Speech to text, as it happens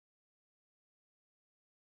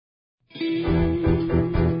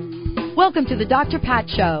Welcome to the Dr. Pat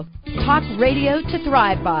Show. Talk radio to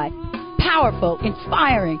thrive by. Powerful,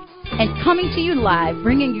 inspiring, and coming to you live,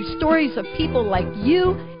 bringing you stories of people like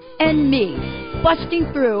you and me,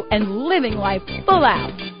 busting through and living life full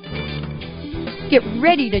out. Get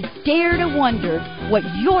ready to dare to wonder what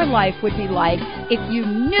your life would be like if you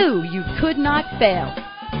knew you could not fail.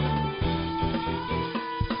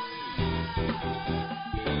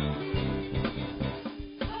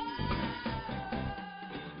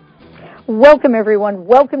 Welcome, everyone.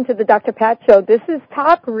 Welcome to the Dr. Pat Show. This is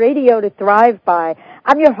Talk Radio to Thrive By.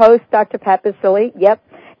 I'm your host, Dr. Pat Basile. Yep.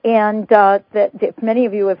 And many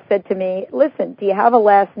of you have said to me, listen, do you have a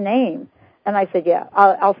last name? And I said, yeah,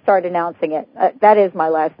 I'll start announcing it. That is my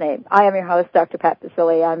last name. I am your host, Dr. Pat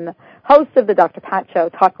Basile. I'm the host of the Dr. Pat Show,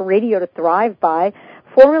 Talk Radio to Thrive By,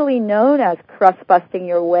 formerly known as Crust-Busting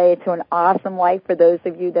Your Way to an Awesome Life for those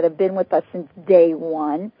of you that have been with us since day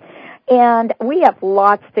one. And we have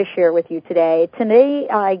lots to share with you today. Today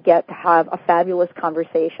I get to have a fabulous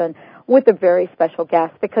conversation with a very special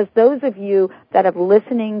guest, because those of you that have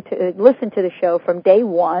listened to the show from day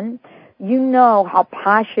one, you know how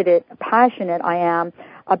passionate I am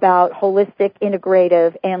about holistic,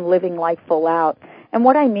 integrative, and living life full out. And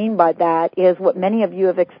what I mean by that is what many of you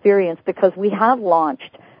have experienced, because we have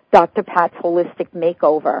launched Dr. Pat's Holistic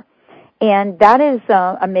Makeover. And that is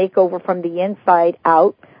a makeover from the inside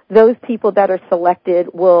out. Those people that are selected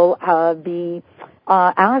will be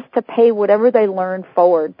asked to pay whatever they learn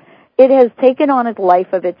forward. It has taken on a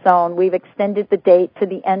life of its own. We've extended the date to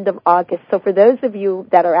the end of August. So for those of you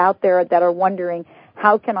that are out there that are wondering,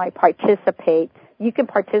 how can I participate? You can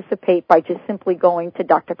participate by just simply going to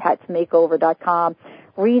drpatsmakeover.com,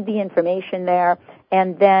 read the information there,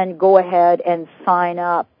 and then go ahead and sign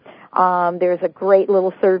up. There's a great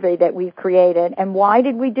little survey that we've created. And why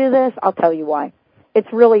did we do this? I'll tell you why. It's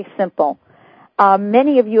really simple.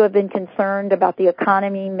 Many of you have been concerned about the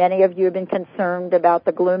economy. Many of you have been concerned about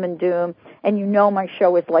the gloom and doom. And you know my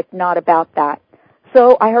show is like not about that.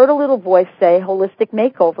 So I heard a little voice say holistic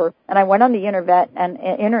makeover. And I went on the internet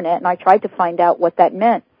and I tried to find out what that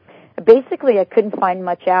meant. Basically, I couldn't find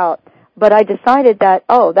much out. But I decided that,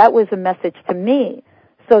 that was a message to me,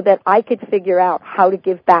 so that I could figure out how to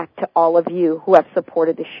give back to all of you who have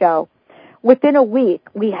supported the show. Within a week,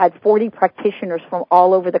 we had 40 practitioners from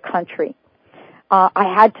all over the country.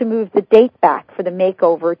 I had to move the date back for the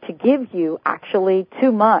makeover to give you actually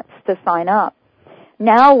 2 months to sign up.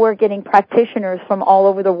 Now we're getting practitioners from all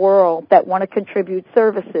over the world that want to contribute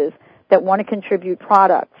services, that want to contribute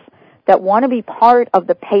products, that want to be part of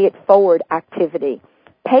the Pay It Forward activity.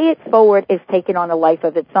 Pay It Forward is taking on a life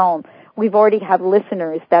of its own. We've already had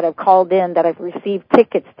listeners that have called in, that have received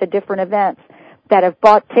tickets to different events, that have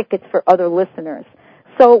bought tickets for other listeners.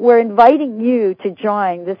 So we're inviting you to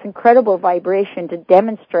join this incredible vibration to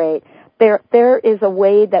demonstrate there is a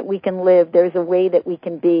way that we can live, there's a way that we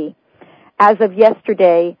can be. As of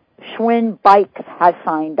yesterday, Schwinn Bikes has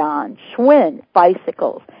signed on, Schwinn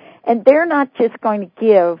Bicycles. And they're not just going to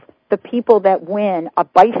give the people that win a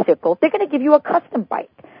bicycle, they're going to give you a custom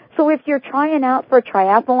bike. So if you're trying out for a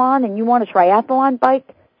triathlon and you want a triathlon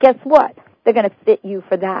bike, guess what? They're going to fit you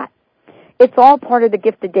for that. It's all part of the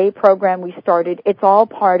Gift a Day program we started. It's all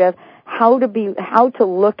part of how to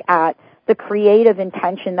look at the creative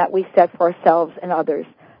intention that we set for ourselves and others.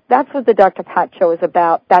 That's what the Dr. Pat Show is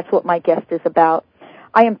about. That's what my guest is about.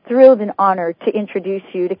 I am thrilled and honored to introduce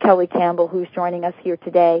you to Kelly Campbell, who's joining us here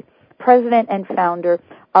today, president and founder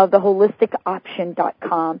of the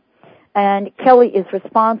holisticoption.com. And Kelly is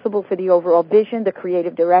responsible for the overall vision, the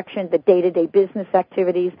creative direction, the day-to-day business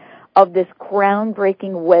activities of this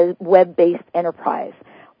groundbreaking web-based enterprise.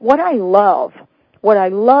 What I love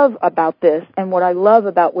about this, and what I love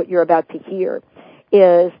about what you're about to hear,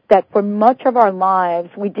 is that for much of our lives,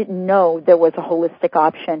 we didn't know there was a holistic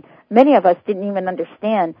option. Many of us didn't even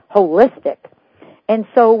understand holistic. And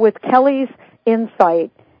so with Kelly's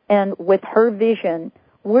insight and with her vision,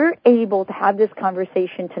 we're able to have this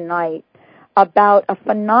conversation tonight about a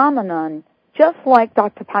phenomenon just like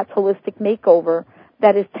Dr. Pat's Holistic Makeover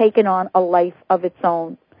that has taken on a life of its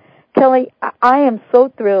own. Kelly, I am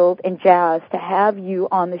so thrilled and jazzed to have you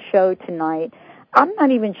on the show tonight. I'm not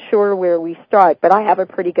even sure where we start, but I have a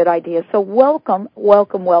pretty good idea. So welcome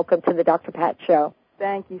to the Dr. Pat Show.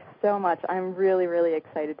 Thank you so much. I'm really, really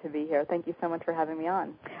excited to be here. Thank you so much for having me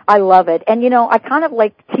on. I love it. And, I kind of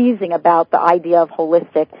like teasing about the idea of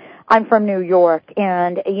holistic. I'm from New York,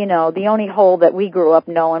 and, the only hole that we grew up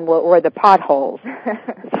knowing were the potholes.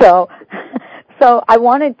 So I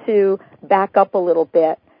wanted to back up a little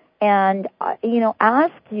bit and,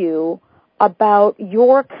 ask you about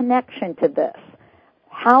your connection to this.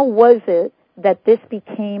 How was it that this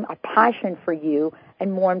became a passion for you,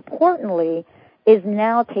 and more importantly, is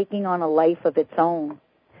now taking on a life of its own?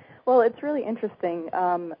 Well, it's really interesting.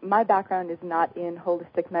 My background is not in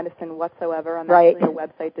holistic medicine whatsoever. I'm right. actually a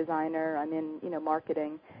website designer. I'm in,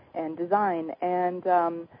 marketing and design, and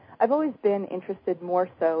I've always been interested more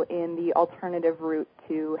so in the alternative route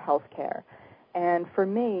to healthcare. And for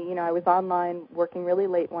me, I was online working really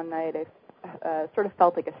late one night. I sort of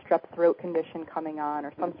felt like a strep throat condition coming on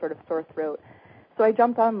or some sort of sore throat. So I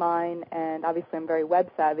jumped online, and obviously I'm very web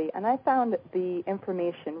savvy, and I found the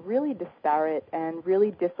information really disparate and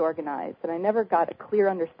really disorganized, and I never got a clear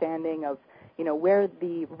understanding of, where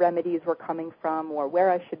the remedies were coming from or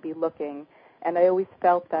where I should be looking. And I always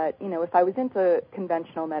felt that, if I was into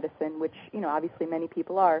conventional medicine, which, obviously many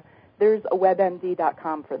people are, there's a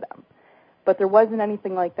webmd.com for them. But there wasn't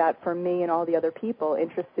anything like that for me and all the other people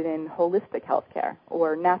interested in holistic healthcare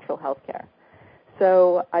or natural healthcare.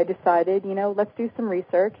 So I decided, let's do some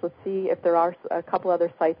research. Let's see if there are a couple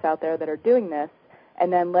other sites out there that are doing this,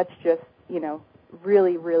 and then let's just,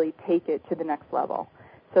 really, really take it to the next level.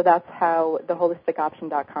 So that's how the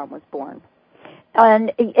holisticoption.com was born.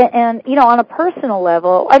 And on a personal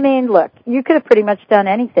level, look, you could have pretty much done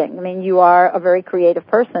anything. You are a very creative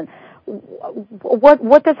person.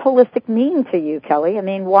 What does holistic mean to you, Kelly?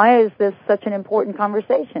 Why is this such an important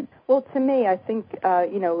conversation? Well, to me, I think,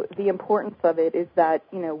 the importance of it is that,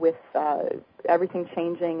 with everything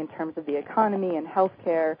changing in terms of the economy and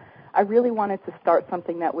healthcare, I really wanted to start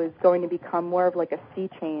something that was going to become more of like a sea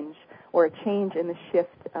change or a change in the shift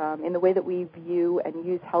in the way that we view and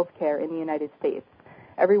use healthcare in the United States.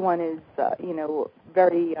 Everyone is,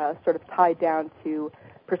 very sort of tied down to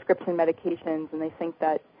prescription medications, and they think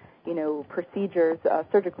that procedures,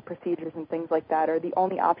 surgical procedures and things like that are the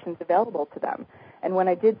only options available to them. And when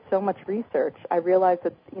I did so much research, I realized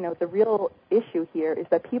that, the real issue here is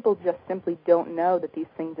that people just simply don't know that these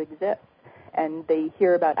things exist. And they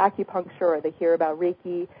hear about acupuncture or they hear about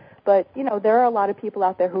Reiki, but, there are a lot of people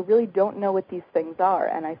out there who really don't know what these things are.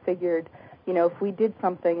 And I figured, if we did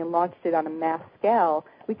something and launched it on a mass scale,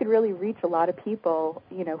 we could really reach a lot of people,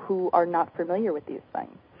 who are not familiar with these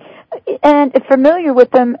things. And familiar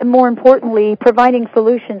with them, more importantly, providing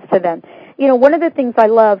solutions to them. One of the things I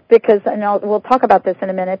love, because, and we'll talk about this in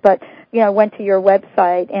a minute, but, I went to your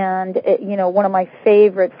website, and, one of my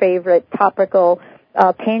favorite topical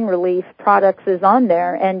pain relief products is on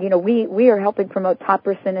there, and, we are helping promote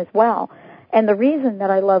Topricin as well. And the reason that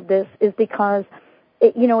I love this is because,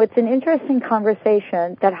 it's an interesting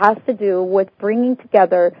conversation that has to do with bringing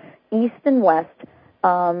together East and West,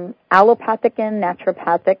 allopathic and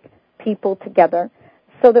naturopathic people together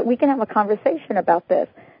so that we can have a conversation about this.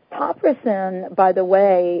 Topricin, by the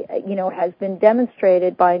way, has been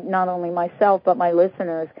demonstrated by not only myself but my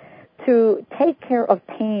listeners to take care of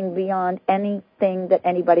pain beyond anything that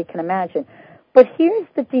anybody can imagine. But here's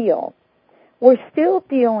the deal. We're still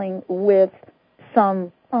dealing with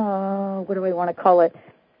some, what do we want to call it,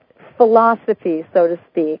 philosophy, so to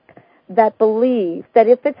speak, that believe that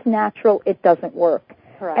if it's natural, it doesn't work.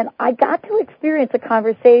 Correct. And I got to experience a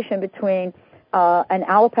conversation between an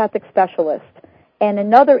allopathic specialist and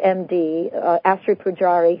another MD, Astri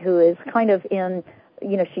Pujari, who is kind of in,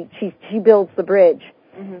 she builds the bridge,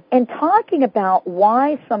 and talking about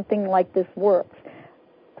why something like this works.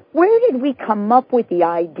 Where did we come up with the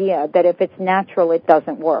idea that if it's natural, it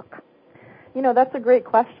doesn't work? That's a great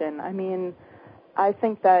question. I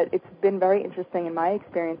think that it's been very interesting in my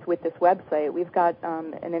experience with this website. We've got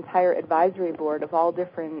an entire advisory board of all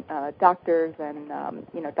different doctors and,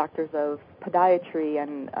 doctors of podiatry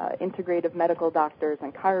and integrative medical doctors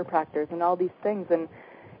and chiropractors and all these things. And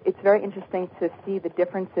it's very interesting to see the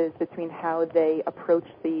differences between how they approach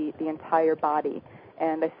the entire body.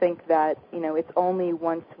 And I think that, it's only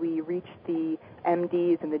once we reach the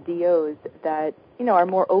MDs and the DOs that, are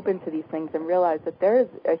more open to these things and realize that there is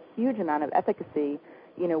a huge amount of efficacy,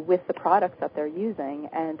 with the products that they're using.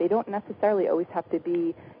 And they don't necessarily always have to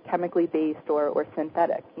be chemically based or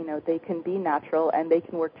synthetic. They can be natural and they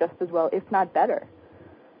can work just as well, if not better.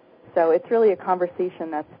 So it's really a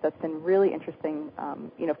conversation that's been really interesting,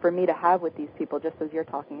 for me to have with these people, just as you're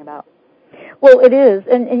talking about. Well, it is,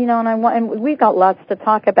 and we've got lots to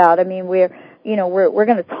talk about. We're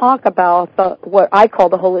going to talk about what I call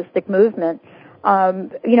the holistic movement.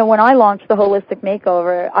 When I launched the Holistic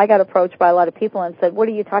Makeover, I got approached by a lot of people and said, "What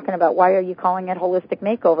are you talking about? Why are you calling it Holistic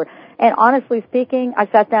Makeover?" And honestly speaking, I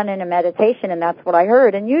sat down in a meditation, and that's what I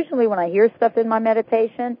heard. And usually, when I hear stuff in my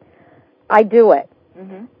meditation, I do it.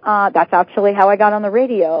 That's actually how I got on the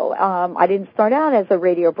radio. I didn't start out as a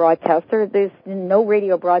radio broadcaster. There's no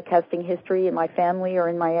radio broadcasting history in my family or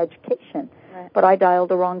in my education. but I dialed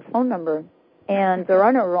the wrong phone number. And there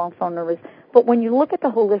are no wrong phone numbers. But when you look at the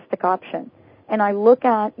holistic option, and I look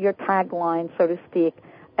at your tagline, so to speak,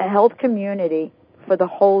 a health community for the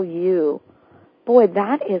whole you, boy,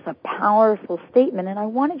 that is a powerful statement, and I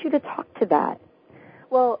wanted you to talk to that.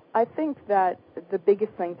 Well, I think that the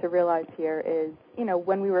biggest thing to realize here is,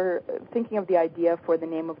 when we were thinking of the idea for the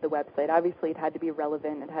name of the website, obviously it had to be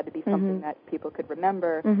relevant, it had to be something that people could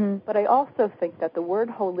remember, but I also think that the word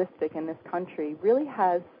holistic in this country really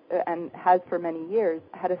has, and has for many years,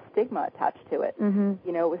 had a stigma attached to it. It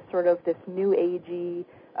was sort of this new agey,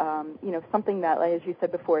 something that, like, as you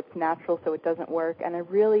said before, it's natural, so it doesn't work, and I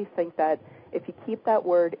really think that if you keep that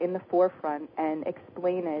word in the forefront and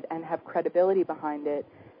explain it and have credibility behind it,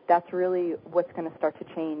 that's really what's going to start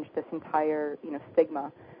to change this entire,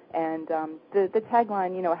 stigma. And the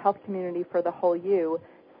tagline, a health community for the whole you,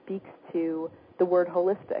 speaks to the word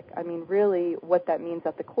holistic. I mean, really what that means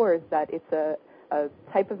at the core is that it's a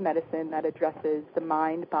type of medicine that addresses the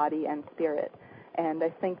mind, body, and spirit. And I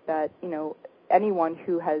think that, anyone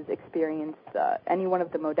who has experienced any one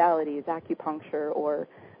of the modalities, acupuncture or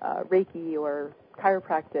Reiki or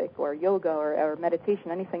chiropractic or yoga or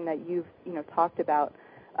meditation, anything that you've talked about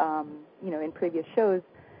in previous shows,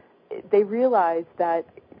 they realize that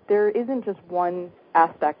there isn't just one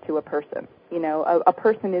aspect to a person. A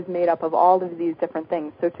person is made up of all of these different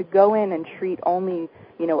things. So to go in and treat only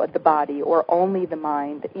the body or only the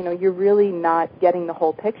mind, you're really not getting the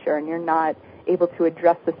whole picture, and you're not able to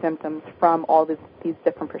address the symptoms from all these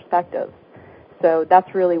different perspectives. So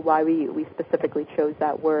that's really why we specifically chose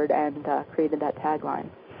that word and created that tagline.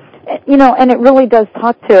 And it really does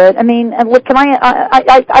talk to it. I mean, and look,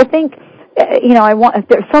 I think,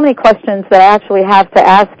 there's so many questions that I actually have to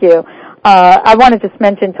ask you. I want to just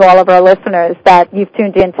mention to all of our listeners that you've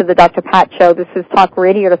tuned into the Dr. Pat Show. This is Talk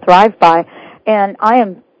Radio to Thrive By, and I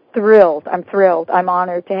am thrilled. I'm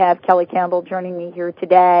honored to have Kelly Campbell joining me here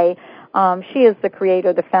today. She is the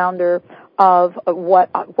creator, the founder of what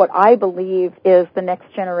I believe is the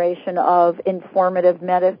next generation of informative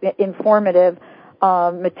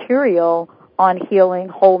material on healing,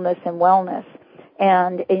 wholeness, and wellness.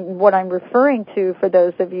 And what I'm referring to, for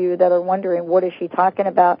those of you that are wondering, what is she talking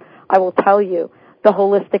about, I will tell you,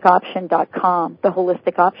 theholisticoption.com,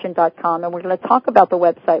 theholisticoption.com. And we're going to talk about the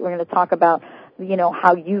website. We're going to talk about,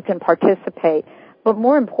 how you can participate. But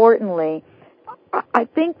more importantly, I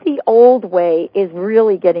think the old way is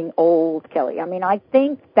really getting old, Kelly. I mean, I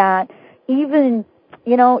think that even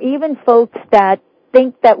folks that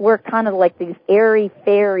think that we're kind of like these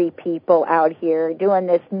airy-fairy people out here doing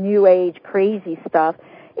this new age crazy stuff,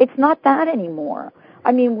 it's not that anymore.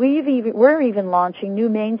 I mean, we're even launching new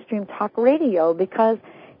mainstream talk radio because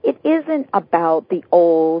it isn't about the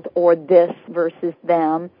old or this versus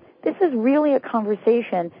them. This is really a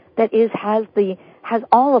conversation that has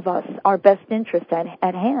all of us, our best interest at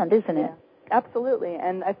hand, isn't it? Absolutely.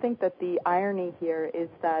 And I think that the irony here is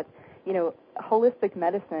that, holistic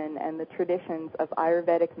medicine and the traditions of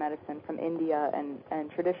Ayurvedic medicine from India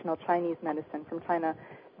and traditional Chinese medicine from China,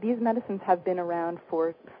 these medicines have been around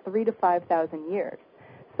for 3,000 to 5,000 years.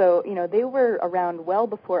 So, they were around well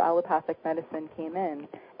before allopathic medicine came in.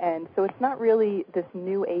 And so it's not really this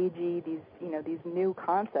new agey, these new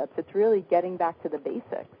concepts. It's really getting back to the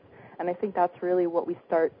basics. And I think that's really what we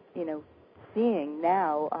start, seeing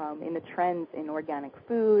now in the trends in organic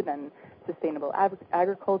food and sustainable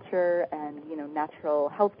agriculture and, natural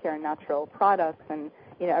healthcare and natural products. And,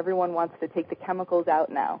 everyone wants to take the chemicals out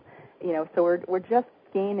now. So we're just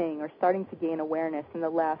gaining or starting to gain awareness in the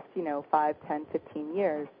last, 5, 10, 15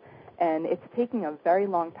 years. And it's taking a very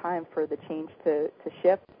long time for the change to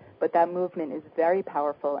shift, but that movement is very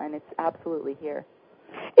powerful, and it's absolutely here.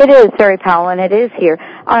 It is very powerful, and it is here.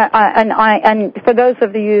 And for those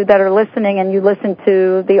of you that are listening and you listen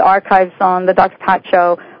to the archives on the Dr. Pat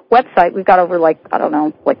Show website, we've got over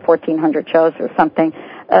 1,400 shows or something.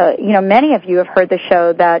 Many of you have heard the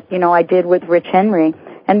show that, I did with Rich Henry,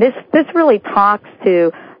 and this really talks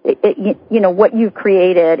to, what you've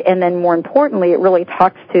created, and then more importantly, it really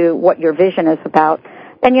talks to what your vision is about.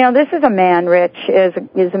 And, this is a man, Rich, is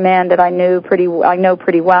a man that I know pretty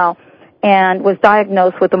well, and was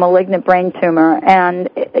diagnosed with a malignant brain tumor. And,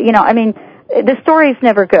 the story's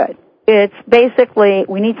never good. It's basically,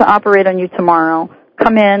 we need to operate on you tomorrow.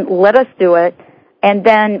 Come in, let us do it, and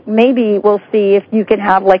then maybe we'll see if you can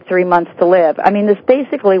have 3 months to live. This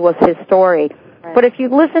basically was his story. Right. But if you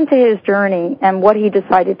listen to his journey and what he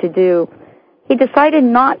decided to do, he decided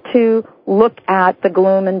not to look at the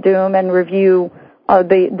gloom and doom and review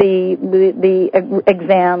the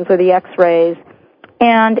exams or the x-rays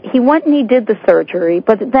And he went and he did the surgery,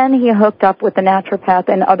 but then he hooked up with a naturopath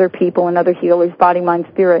and other people and other healers, body, mind,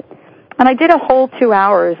 spirit. And I did a whole 2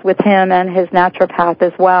 hours with him and his naturopath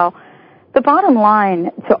as well. The bottom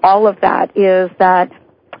line to all of that is that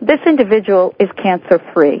this individual is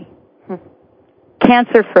cancer-free.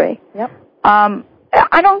 Cancer-free. Yep.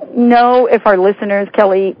 I don't know if our listeners,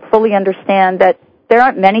 Kelly, fully understand that there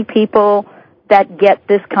aren't many people that get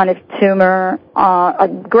this kind of tumor.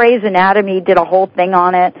 Grey's Anatomy did a whole thing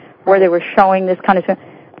on it where they were showing this kind of tumor.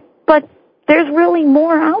 But there's really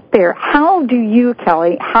more out there. How do you,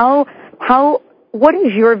 Kelly, what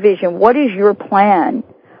is your vision? What is your plan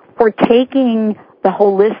for taking the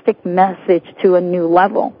holistic message to a new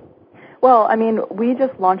level? Well, I mean, we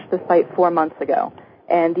just launched the site 4 months ago.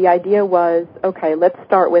 And the idea was, okay, let's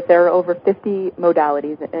start with, there are over 50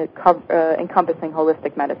 modalities encompassing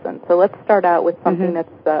holistic medicine. So let's start out with something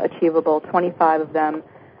that's achievable, 25 of them.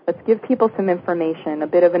 Let's give people some information, a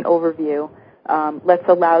bit of an overview. Let's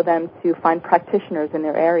allow them to find practitioners in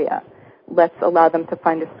their area. Let's allow them to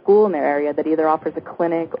find a school in their area that either offers a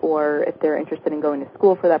clinic or if they're interested in going to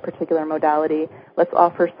school for that particular modality, let's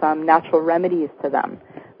offer some natural remedies to them.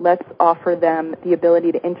 Let's offer them the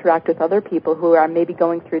ability to interact with other people who are maybe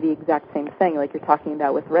going through the exact same thing, like you're talking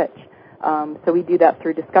about with Rich. So we do that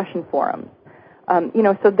through discussion forums.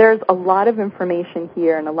 So there's a lot of information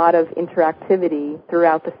here and a lot of interactivity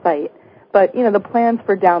throughout the site. But, the plans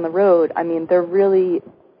for down the road, I mean,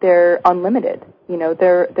 they're unlimited.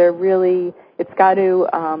 They're really, it's got to,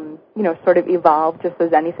 sort of evolve just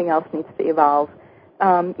as anything else needs to evolve.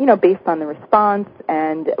 Based on the response,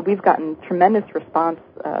 and we've gotten tremendous response,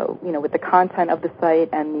 with the content of the site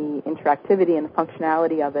and the interactivity and the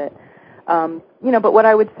functionality of it. But what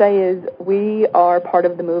I would say is we are part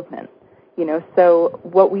of the movement, so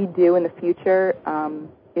what we do in the future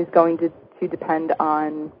is going to depend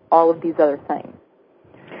on all of these other things.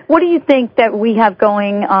 What do you think that we have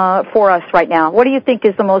going for us right now? What do you think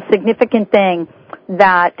is the most significant thing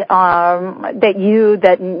that you,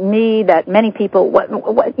 that me, that many people, what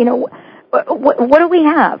do we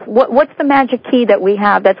have? What's the magic key that we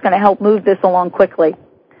have that's going to help move this along quickly?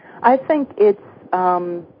 I think it's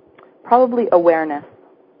probably awareness.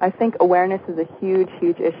 I think awareness is a huge,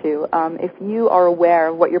 huge issue. If you are aware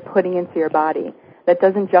of what you're putting into your body, that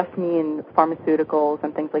doesn't just mean pharmaceuticals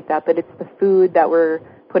and things like that, but it's the food that we're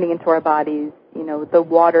putting into our bodies, the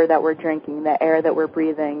water that we're drinking, the air that we're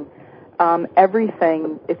breathing,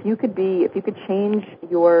 everything. If you could change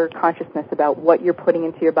your consciousness about what you're putting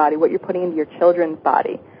into your body, what you're putting into your children's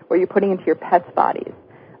body, what you're putting into your pets' bodies,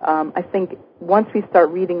 I think once we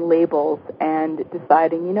start reading labels and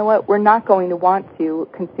deciding, you know what, we're not going to want to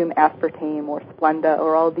consume aspartame or Splenda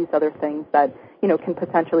or all of these other things that, can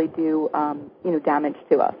potentially do, damage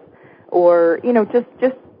to us. Or,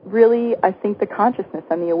 just really, I think the consciousness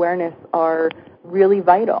and the awareness are really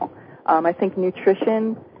vital. I think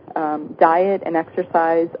nutrition, diet, and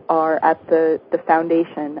exercise are at the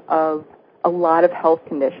foundation of a lot of health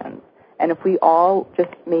conditions. And if we all just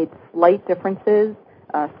made slight differences,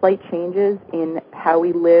 slight changes in how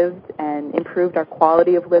we lived and improved our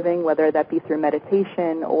quality of living, whether that be through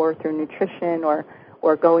meditation or through nutrition or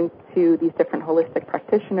going to these different holistic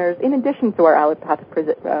practitioners, in addition to our allopathic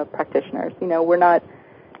practitioners. We're not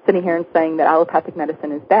sitting here and saying that allopathic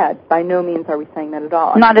medicine is bad. By no means are we saying that at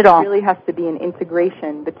all. Not at all. It really has to be an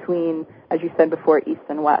integration between, as you said before, East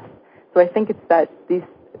and West. So I think it's that the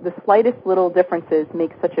slightest little differences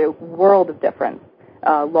make such a world of difference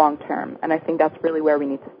long term, and I think that's really where we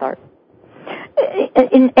need to start.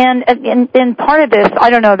 And part of this, I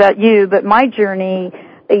don't know about you, but my journey,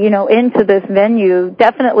 into this venue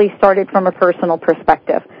definitely started from a personal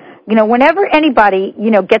perspective. Whenever anybody,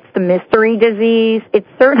 gets the mystery disease, it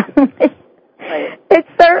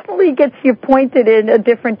certainly gets you pointed in a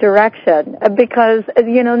different direction because,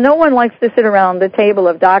 no one likes to sit around the table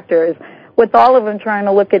of doctors with all of them trying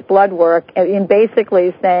to look at blood work and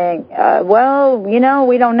basically saying,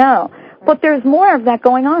 we don't know. But there's more of that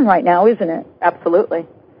going on right now, isn't it? Absolutely.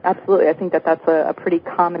 Absolutely. I think that's a pretty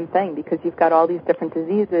common thing because you've got all these different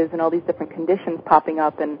diseases and all these different conditions popping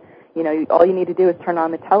up, and all you need to do is turn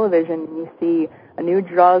on the television and you see a new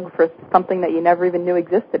drug for something that you never even knew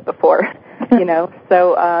existed before.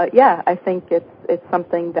 So I think it's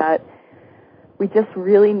something that we just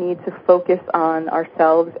really need to focus on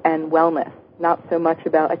ourselves and wellness, not so much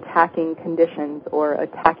about attacking conditions or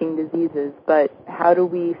attacking diseases, but how do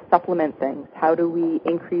we supplement things? How do we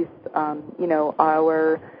increase,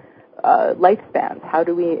 our lifespans? How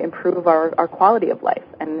do we improve our quality of life?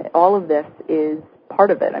 And all of this is part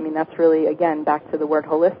of it. I mean, that's really, again, back to the word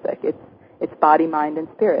holistic. It's body, mind, and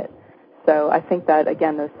spirit. So I think that,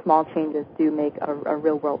 again, those small changes do make a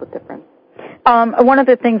real world of difference. One of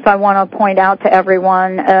the things I want to point out to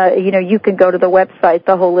everyone, you can go to the website,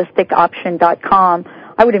 theholisticoption.com.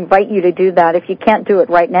 I would invite you to do that. If you can't do it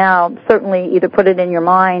right now, certainly either put it in your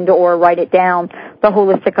mind or write it down,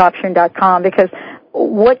 theholisticoption.com, because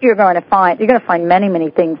what you're going to find many,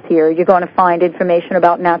 many things here. You're going to find information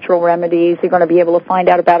about natural remedies. You're going to be able to find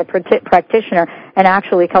out about a practitioner, and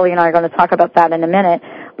actually Kelly and I are going to talk about that in a minute.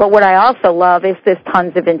 But what I also love is there's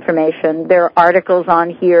tons of information. There are articles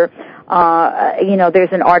on here.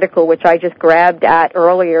 There's an article which I just grabbed at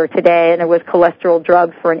earlier today, and it was cholesterol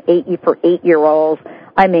drugs for 8-year-olds.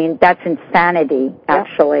 I mean, that's insanity,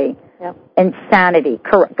 actually. Yep. Insanity.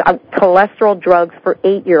 Cholesterol drugs for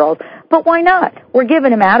 8-year-olds. But why not? We're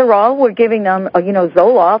giving them Adderall. We're giving them,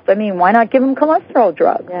 Zoloft. I mean, why not give them cholesterol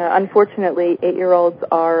drugs? Yeah, unfortunately, 8-year-olds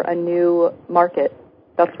are a new market.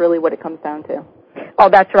 That's really what it comes down to. Oh,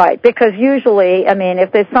 that's right. Because usually,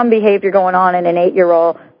 if there's some behavior going on in an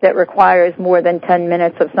 8-year-old that requires more than 10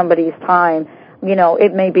 minutes of somebody's time,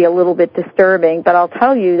 it may be a little bit disturbing. But I'll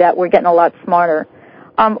tell you that we're getting a lot smarter.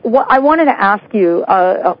 I wanted to ask you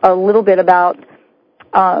a little bit about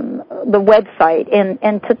the website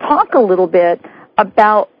and to talk a little bit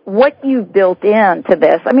about what you've built into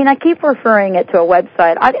this. I keep referring it to a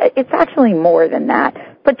website. It's actually more than that.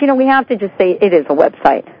 But, we have to just say it is a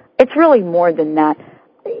website. It's really more than that.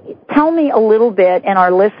 Tell me a little bit, and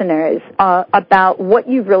our listeners, about what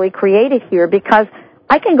you've really created here, because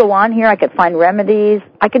I can go on here, I could find remedies,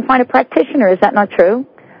 I can find a practitioner. Is that not true?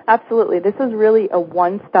 Absolutely. This is really a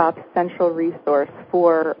one-stop central resource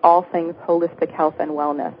for all things holistic health and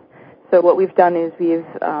wellness. So what we've done is we've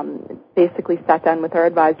basically sat down with our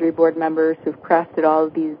advisory board members who've crafted all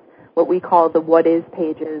of these, what we call the what is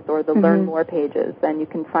pages or the learn more pages. And you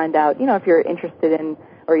can find out, if you're interested in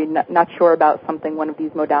or you're not sure about one of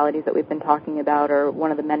these modalities that we've been talking about or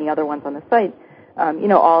one of the many other ones on the site,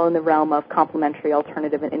 all in the realm of complementary,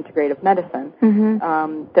 alternative, and integrative medicine.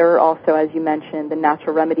 There are also, as you mentioned, the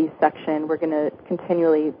natural remedies section. We're going to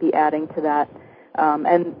continually be adding to that.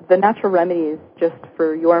 And the natural remedies, just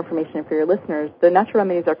for your information and for your listeners, the natural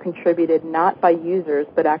remedies are contributed not by users,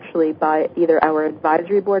 but actually by either our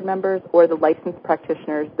advisory board members or the licensed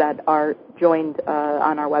practitioners that are joined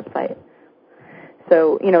on our website.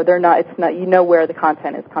 So, it's not, where the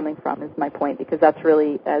content is coming from is my point, because that's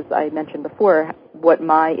really, as I mentioned before, what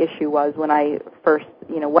my issue was when I first,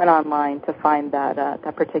 went online to find that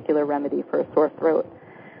particular remedy for a sore throat.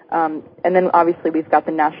 And then obviously we've got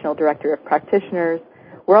the National Director of Practitioners.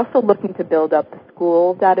 We're also looking to build up the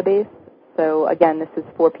school database. So again, this is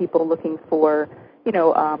for people looking for,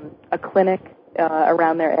 a clinic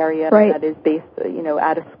around their area that is based,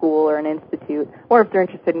 at a school or an institute, or if they're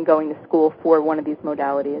interested in going to school for one of these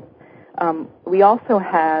modalities. We also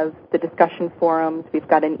have the discussion forums. We've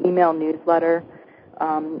got an email newsletter.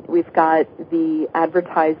 We've got the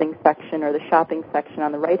advertising section or the shopping section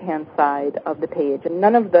on the right-hand side of the page. And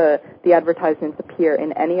none of the advertisements appear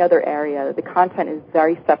in any other area. The content is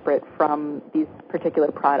very separate from these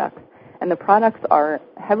particular products. And the products are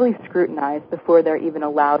heavily scrutinized before they're even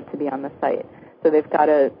allowed to be on the site. So they've got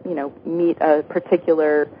to, meet a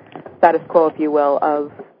particular status quo, if you will,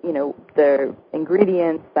 of, their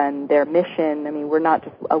ingredients and their mission. We're not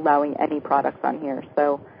just allowing any products on here.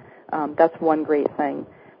 So that's one great thing.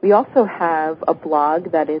 We also have a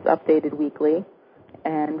blog that is updated weekly,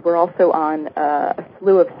 and we're also on a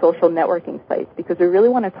slew of social networking sites because we really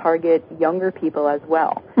want to target younger people as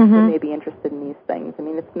well who may be interested in these things.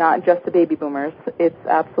 It's not just the baby boomers. It's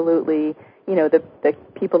absolutely, the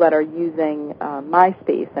people that are using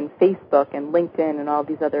MySpace and Facebook and LinkedIn and all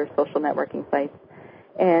these other social networking sites.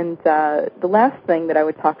 And the last thing that I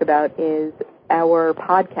would talk about is our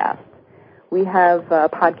podcast. We have a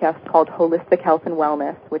podcast called Holistic Health and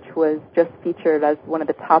Wellness, which was just featured as one of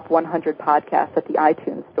the top 100 podcasts at the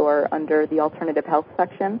iTunes store under the alternative health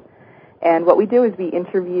section. And what we do is we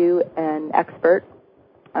interview an expert,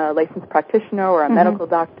 a licensed practitioner or a medical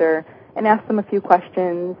doctor, and ask them a few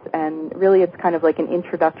questions. And really it's kind of like an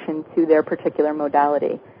introduction to their particular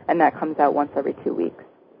modality. And that comes out once every 2 weeks.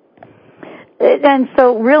 And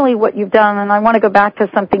so really what you've done, and I want to go back to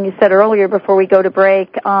something you said earlier before we go to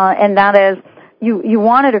break, and that is you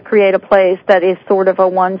wanted to create a place that is sort of a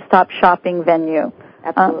one-stop shopping venue.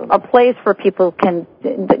 Absolutely. A place for people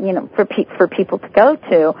for people to go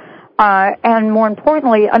to. And more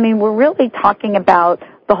importantly, we're really talking about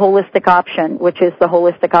the holistic option, which is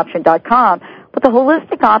theholisticoption.com. But the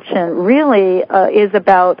holistic option really is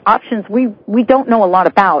about options we don't know a lot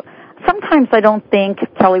about. Sometimes I don't think,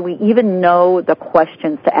 Kelly, we even know the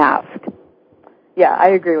questions to ask. Yeah, I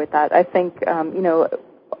agree with that. I think,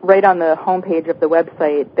 right on the homepage of the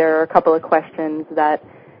website, there are a couple of questions that,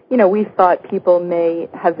 we thought people may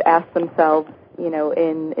have asked themselves,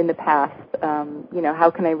 in the past. How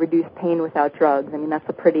can I reduce pain without drugs? I mean, that's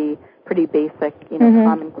a pretty basic,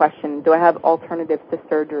 common question. Do I have alternatives to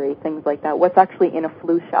surgery? Things like that. What's actually in a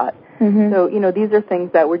flu shot? So, these are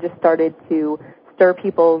things that were just started to stir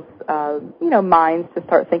people's, minds to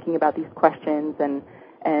start thinking about these questions and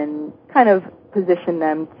kind of position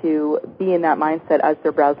them to be in that mindset as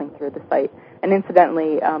they're browsing through the site. And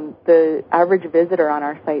incidentally, the average visitor on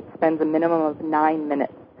our site spends a minimum of 9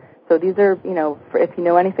 minutes. So these are, if you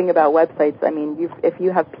know anything about websites, I mean, if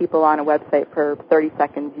you have people on a website for 30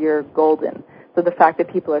 seconds, you're golden. So the fact that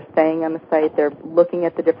people are staying on the site, they're looking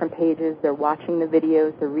at the different pages, they're watching the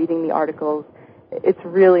videos, they're reading the articles, it's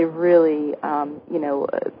really, really,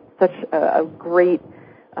 such a great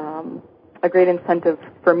incentive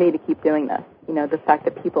for me to keep doing this. The fact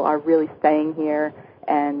that people are really staying here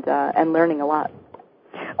and learning a lot.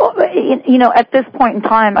 Well, at this point in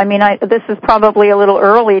time, I mean, this is probably a little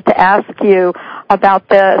early to ask you about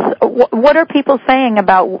this. What are people saying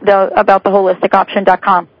about the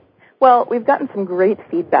holisticoption.com? Well, we've gotten some great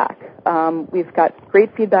feedback. We've got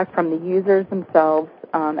great feedback from the users themselves,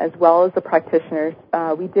 as well as the practitioners.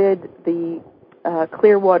 We did the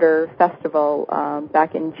Clearwater Festival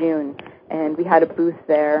back in June, and we had a booth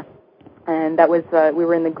there, and that was we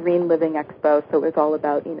were in the Green Living Expo, so it was all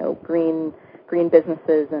about green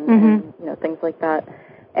businesses and things like that.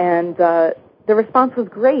 And the response was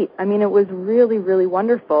great. I mean, it was really, really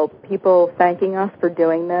wonderful. People thanking us for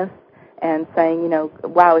doing this and saying,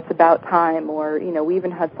 wow, it's about time. Or, we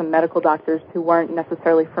even had some medical doctors who weren't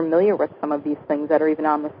necessarily familiar with some of these things that are even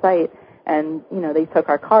on the site. And, they took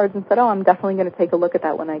our cards and said, oh, I'm definitely going to take a look at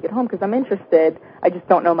that when I get home because I'm interested. I just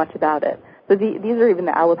don't know much about it. So these are even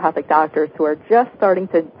the allopathic doctors who are just starting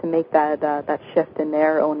to make that shift in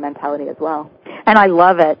their own mentality as well. And I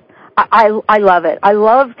love it. I love it. I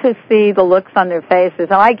love to see the looks on their faces.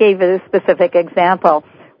 And I gave a specific example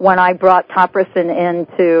when I brought Topricin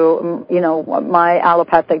into, my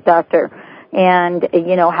allopathic doctor and,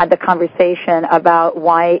 had the conversation about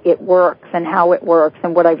why it works and how it works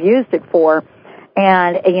and what I've used it for.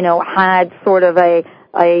 And, had sort of a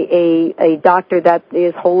doctor that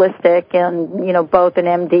is holistic and, both an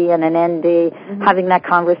MD and an ND, having that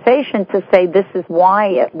conversation to say this is why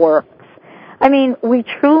it works. I mean, we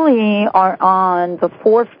truly are on the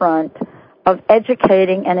forefront of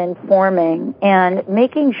educating and informing and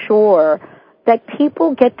making sure that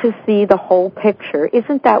people get to see the whole picture.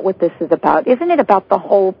 Isn't that what this is about? Isn't it about the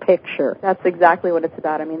whole picture? That's exactly what it's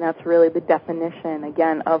about. I mean, that's really the definition,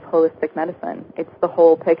 again, of holistic medicine. It's the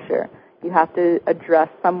whole picture. You have to address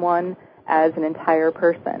someone as an entire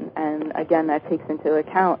person. And, again, that takes into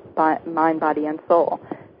account mind, body, and soul.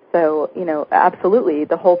 So, absolutely,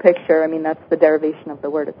 the whole picture, I mean, that's the derivation of the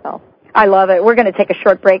word itself. I love it. We're going to take a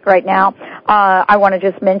short break right now. I want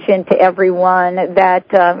to just mention to everyone that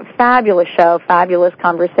fabulous show, fabulous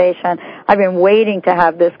conversation. I've been waiting to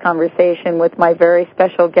have this conversation with my very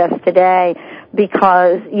special guest today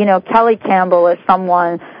because, Kelly Campbell is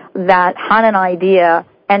someone that had an idea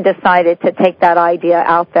and decided to take that idea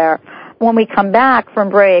out there. When we come back from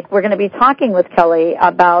break, we're going to be talking with Kelly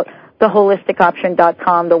about the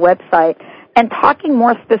holisticoption.com, the website, and talking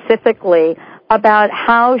more specifically about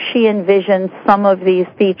how she envisions some of these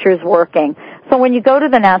features working. So when you go to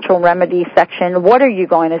the natural remedy section, what are you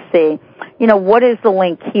going to see? What is the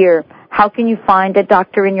link here? How can you find a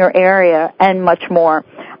doctor in your area? And much more.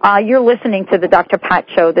 You're listening to the Dr. Pat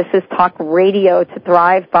Show. This is Talk Radio to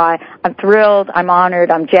Thrive By. I'm thrilled. I'm honored.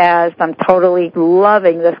 I'm jazzed. I'm totally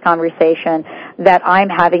loving this conversation that I'm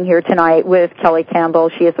having here tonight with Kelly Campbell.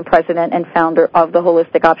 She is the president and founder of the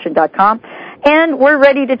holisticoption.com. And we're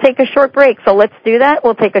ready to take a short break. So let's do that.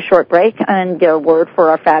 We'll take a short break and get a word for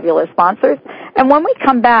our fabulous sponsors. And when we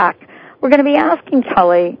come back, we're going to be asking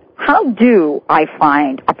Kelly, how do I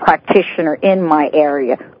find a practitioner in my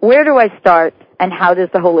area? Where do I start? And how does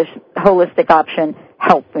the holistic option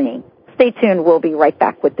help me? Stay tuned. We'll be right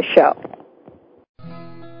back with the show.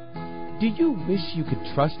 Do you wish you could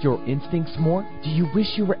trust your instincts more? Do you wish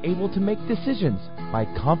you were able to make decisions by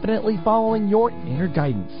confidently following your inner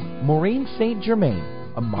guidance? Maureen St. Germain,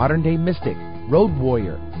 a modern-day mystic, road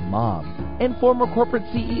warrior, mom, and former corporate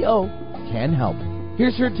CEO, can help.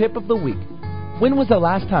 Here's her tip of the week. When was the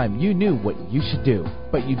last time you knew what you should do,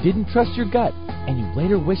 but you didn't trust your gut, and you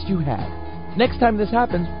later wished you had? Next time this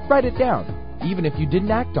happens, write it down, even if you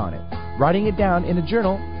didn't act on it. Writing it down in a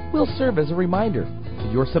journal will serve as a reminder to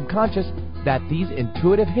your subconscious that these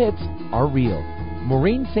intuitive hits are real.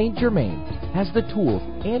 Maureen St. Germain has the tools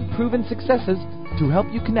and proven successes to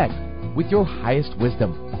help you connect with your highest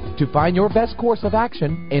wisdom. To find your best course of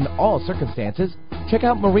action in all circumstances, check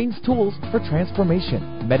out Maureen's tools for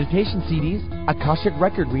transformation, meditation CDs, Akashic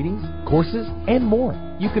record readings, courses, and more.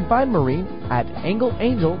 You can find Maureen at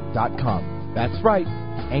angleangel.com. That's right,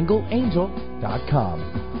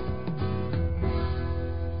 angleangel.com.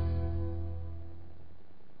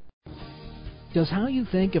 Does how you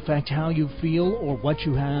think affect how you feel or what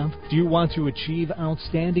you have? Do you want to achieve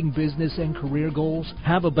outstanding business and career goals,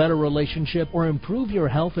 have a better relationship, or improve your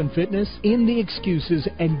health and fitness? End the excuses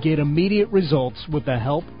and get immediate results with the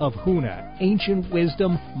help of Huna, Ancient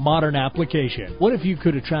Wisdom, Modern Application. What if you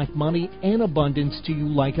could attract money and abundance to you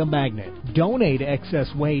like a magnet? Donate excess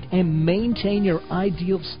weight and maintain your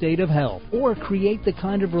ideal state of health, or create the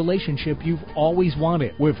kind of relationship you've always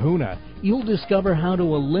wanted. With Huna, you'll discover how to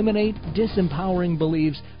eliminate disempowering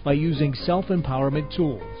beliefs by using self-empowerment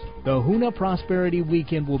tools. The Huna Prosperity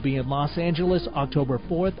Weekend will be in Los Angeles, October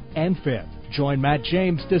 4th and 5th. Join Matt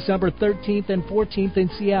James December 13th and 14th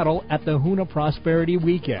in Seattle at the Huna Prosperity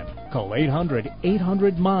Weekend. Call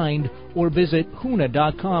 800-800-MIND or visit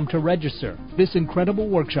Huna.com to register. This incredible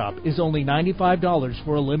workshop is only $95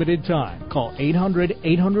 for a limited time. Call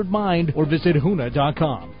 800-800-MIND or visit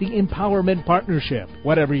Huna.com. The Empowerment Partnership.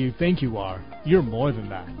 Whatever you think you are, you're more than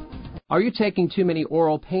that. Are you taking too many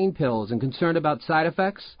oral pain pills and concerned about side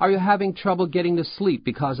effects? Are you having trouble getting to sleep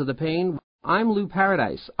because of the pain? I'm Lou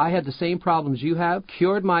Paradise. I had the same problems you have,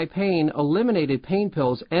 cured my pain, eliminated pain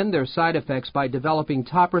pills and their side effects by developing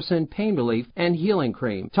Topricin Pain Relief and Healing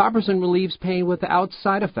Cream. Topricin relieves pain without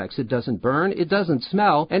side effects. It doesn't burn, it doesn't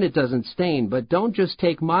smell, and it doesn't stain. But don't just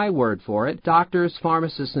take my word for it. Doctors,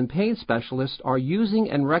 pharmacists, and pain specialists are using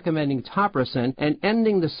and recommending Topricin and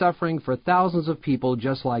ending the suffering for thousands of people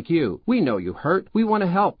just like you. We know you hurt. We want to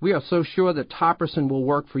help. We are so sure that Topricin will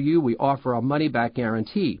work for you, we offer a money-back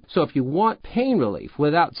guarantee. So if you want pain relief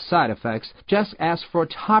without side effects, just ask for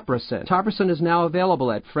Topricin. Topricin is now available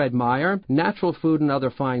at Fred Meyer, Natural Food, and other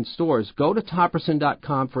fine stores. Go to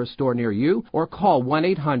Topricin.com for a store near you or call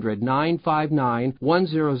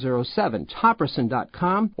 1-800-959-1007.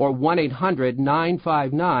 Topricin.com or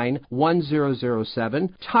 1-800-959-1007.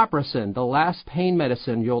 Topricin, the last pain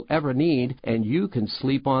medicine you'll ever need, and you can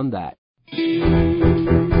sleep on that.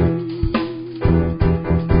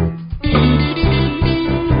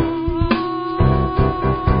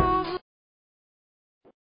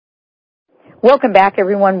 Welcome back,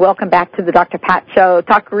 everyone. Welcome back to the Dr. Pat Show,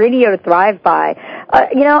 Talk Radio to Thrive By.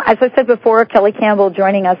 As I said before, Kelly Campbell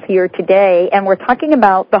joining us here today, and we're talking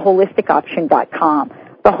about theholisticoption.com.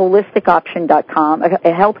 Theholisticoption.com,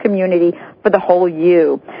 a health community for the whole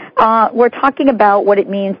you. We're talking about what it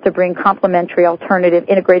means to bring complementary, alternative,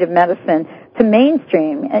 integrative medicine to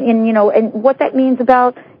mainstream, and what that means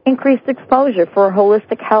about increased exposure for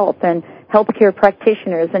holistic health and healthcare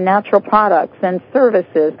practitioners and natural products and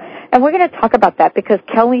services. And we're going to talk about that because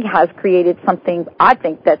Kelly has created something I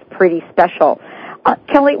think that's pretty special.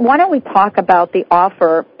 Kelly, why don't we talk about the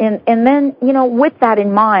offer, and then, with that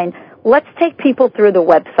in mind, let's take people through the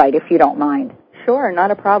website, if you don't mind. Sure,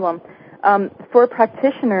 not a problem. For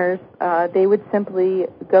practitioners, they would simply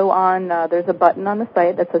go on, there's a button on the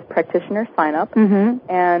site that says Practitioner Sign Up,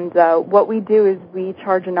 and what we do is we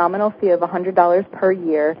charge a nominal fee of $100 per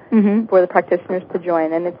year for the practitioners to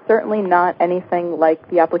join, and it's certainly not anything like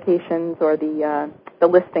the applications or the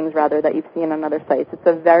listings, rather, that you've seen on other sites. It's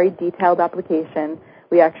a very detailed application.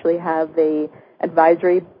 We actually have a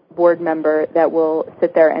advisory board member that will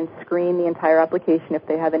sit there and screen the entire application. If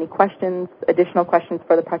they have any questions, additional questions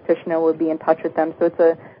for the practitioner, we'll be in touch with them. So it's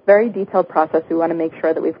a very detailed process. We want to make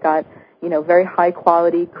sure that we've got, very high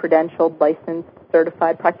quality, credentialed, licensed,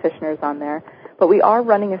 certified practitioners on there. But we are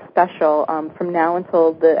running a special from now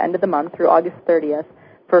until the end of the month through August 30th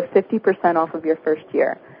for 50% off of your first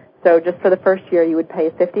year. So just for the first year, you would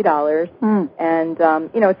pay $50, and,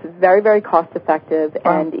 it's very, very cost-effective,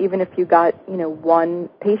 and even if you got, one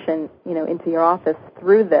patient, into your office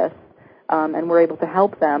through this, and we're able to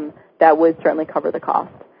help them, that would certainly cover the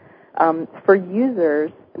cost. For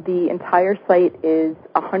users, the entire site is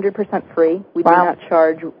 100% free. We do not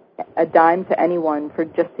charge a dime to anyone for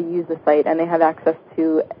just to use the site, and they have access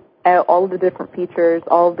to all of the different features,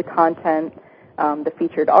 all of the content, the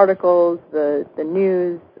featured articles, the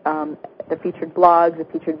news, the featured blogs, the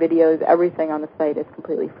featured videos, everything on the site is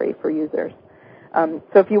completely free for users. So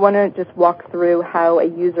if you want to just walk through how a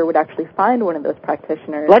user would actually find one of those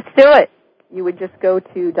practitioners. Let's do it. You would just go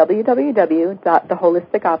to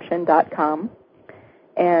www.theholisticoption.com,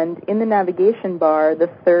 and in the navigation bar, the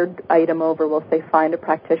third item over will say Find a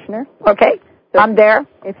Practitioner. Okay, so I'm there.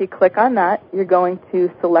 If you click on that, you're going to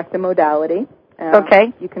select a modality.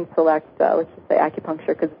 Okay. You can select, let's just say acupuncture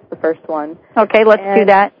because it's the first one. Okay, let's do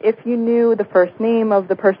that. If you knew the first name of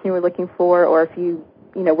the person you were looking for, or if you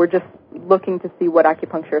were just looking to see what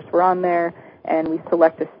acupuncturists were on there, and we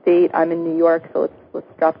select a state. I'm in New York, so let's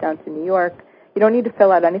drop down to New York. You don't need to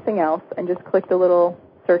fill out anything else, and just click the little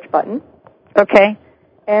search button. Okay.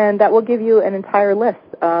 And that will give you an entire list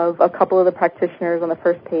of a couple of the practitioners on the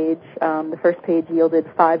first page. The first page yielded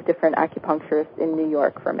 5 different acupuncturists in New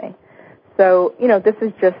York for me. So, this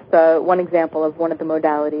is just one example of one of the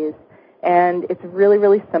modalities. And it's really,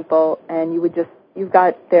 really simple, and you've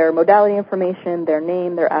got their modality information, their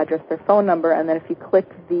name, their address, their phone number, and then if you click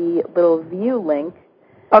the little view link,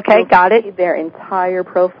 okay, got it. Their entire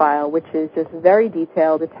profile, which is just very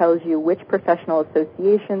detailed. It tells you which professional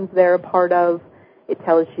associations they're a part of. It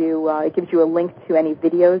tells you, it gives you a link to any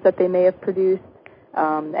videos that they may have produced,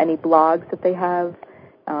 any blogs that they have,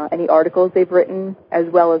 any articles they've written, as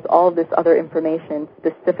well as all of this other information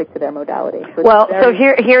specific to their modality. So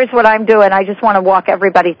here's what I'm doing. I just want to walk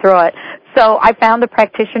everybody through it. So I found the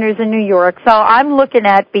practitioners in New York. So I'm looking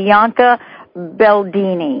at Bianca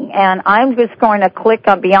Beldini, and I'm just going to click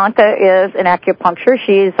on Bianca is an acupuncturist.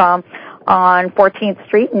 She's on 14th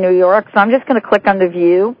Street in New York. So I'm just going to click on the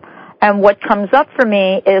view. And what comes up for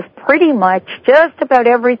me is pretty much just about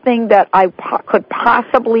everything that I could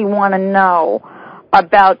possibly want to know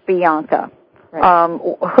about Bianca. Right.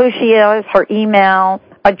 Who she is, her email,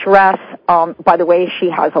 address. By the way, she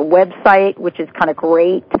has a website, which is kind of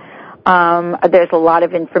great. There's a lot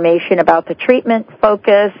of information about the treatment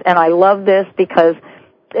focus, and I love this because,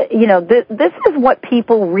 this is what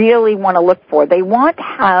people really want to look for. They want to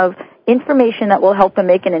have information that will help them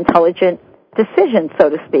make an intelligent decision, so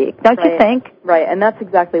to speak. Don't you think? Right, and that's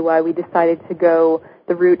exactly why we decided to go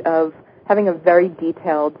the route of having a very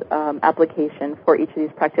detailed application for each of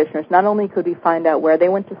these practitioners. Not only could we find out where they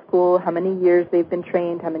went to school, how many years they've been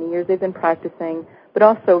trained, how many years they've been practicing, but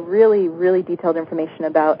also really, really detailed information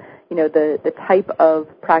about, the type of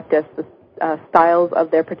practice, the styles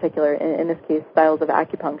of their particular, in this case, styles of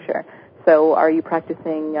acupuncture. So are you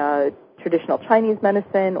practicing traditional Chinese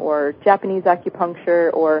medicine or Japanese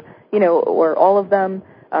acupuncture or all of them,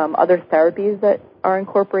 other therapies that are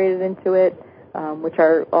incorporated into it, which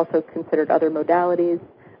are also considered other modalities.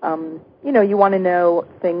 You want to know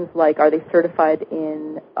things like, are they certified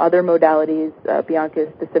in other modalities? Bianca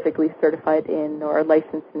is specifically certified in or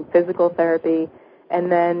licensed in physical therapy. And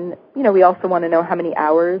then, we also want to know how many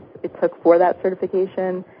hours it took for that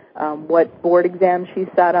certification, what board exam she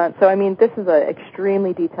sat on. So, this is an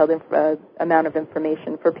extremely detailed amount of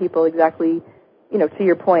information for people exactly, to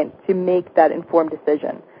your point, to make that informed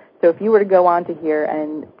decision. So if you were to go on to here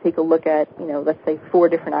and take a look at, let's say 4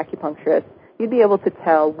 different acupuncturists, you'd be able to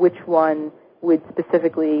tell which one would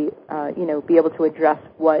specifically, be able to address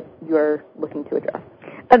what you're looking to address.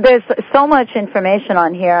 There's so much information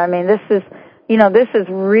on here. This is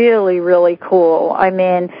really, really cool.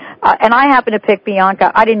 And I happen to pick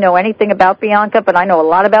Bianca. I didn't know anything about Bianca, but I know a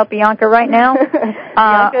lot about Bianca right now.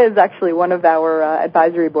 Bianca is actually one of our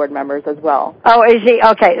advisory board members as well. Oh, is she?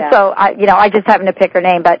 Okay. Yeah. So, I just happen to pick her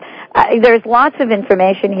name, but there's lots of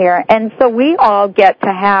information here. And so we all get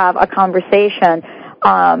to have a conversation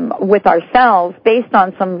with ourselves based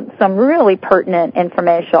on some really pertinent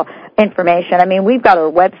information. We've got our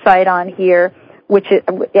website on here, which is,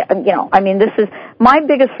 this is my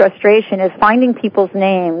biggest frustration is finding people's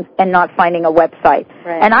names and not finding a website.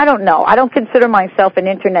 Right. And I don't know. I don't consider myself an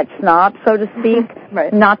internet snob, so to speak.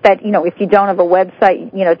 Right. Not that, if you don't have a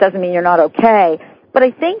website, it doesn't mean you're not okay. But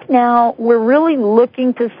I think now we're really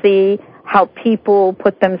looking to see how people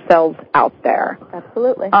put themselves out there.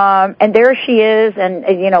 Absolutely. And there she is, and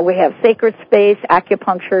we have Sacred Space,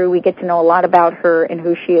 acupuncture. We get to know a lot about her and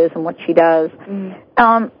who she is and what she does.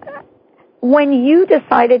 Mm. When you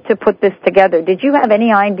decided to put this together, did you have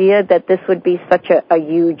any idea that this would be such a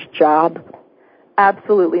huge job?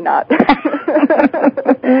 Absolutely not.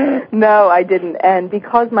 No, I didn't. And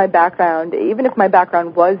because my background, even if my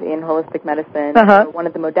background was in holistic medicine, one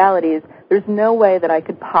of the modalities, there's no way that I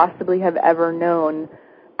could possibly have ever known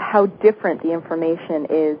how different the information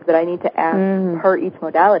is that I need to ask per each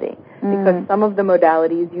modality. Because some of the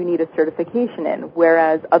modalities you need a certification in,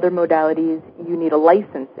 whereas other modalities you need a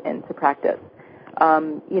license in to practice.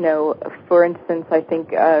 For instance, I think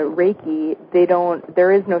Reiki,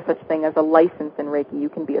 there is no such thing as a license in Reiki. You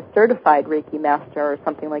can be a certified Reiki master or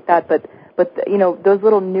something like that, but those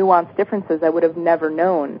little nuanced differences I would have never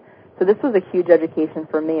known. So this was a huge education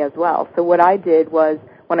for me as well. So what I did was,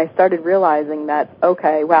 when I started realizing that,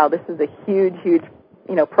 okay, wow, this is a huge, huge,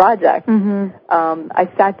 project, I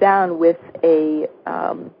sat down with a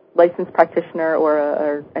licensed practitioner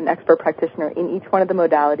or an expert practitioner in each one of the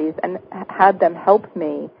modalities and had them help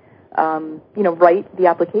me write the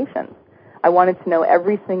applications. I wanted to know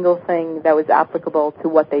every single thing that was applicable to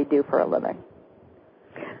what they do for a living.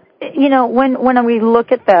 When we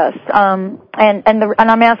look at this, and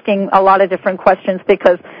I'm asking a lot of different questions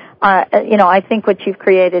because, I think what you've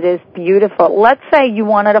created is beautiful. Let's say you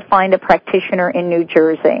wanted to find a practitioner in New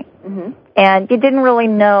Jersey, mm-hmm. and you didn't really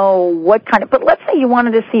know but let's say you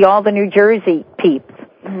wanted to see all the New Jersey peeps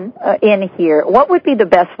mm-hmm. In here. What would be the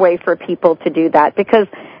best way for people to do that? Because,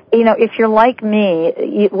 if you're like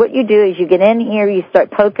me, what you do is you get in here, you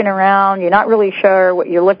start poking around, you're not really sure what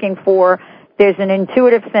you're looking for. There's an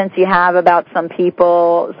intuitive sense you have about some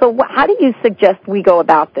people. So how do you suggest we go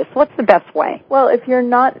about this? What's the best way? Well, if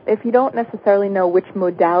you don't necessarily know which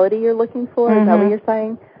modality you're looking for, mm-hmm. is that what you're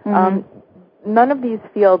saying? Mm-hmm. None of these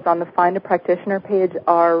fields on the Find a Practitioner page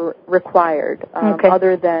are required, okay.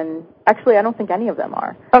 other than, actually, I don't think any of them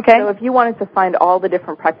are. Okay. So if you wanted to find all the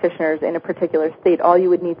different practitioners in a particular state, all you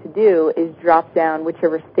would need to do is drop down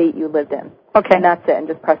whichever state you lived in. Okay. And that's it, and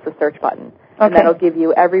just press the search button. Okay. And that'll give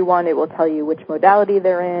you everyone. It will tell you which modality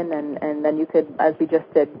they're in, and then you could, as we just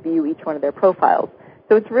did, view each one of their profiles.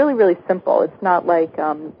 So it's really, really simple. It's not like,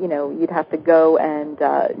 you'd have to go and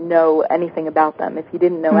know anything about them. If you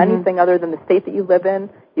didn't know mm-hmm. anything other than the state that you live in,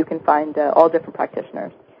 you can find all different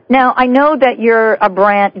practitioners. Now, I know that you're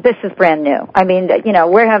this is brand new. I mean,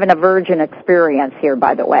 we're having a virgin experience here,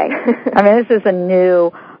 by the way. I mean, this is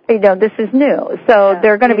this is new. So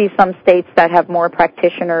there are going to be some states that have more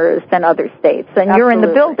practitioners than other states. And Absolutely. You're in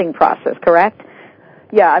the building process, correct?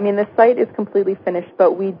 Yeah, I mean, the site is completely finished,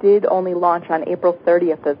 but we did only launch on April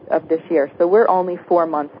 30th of this year, so we're only 4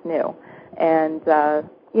 months new. And,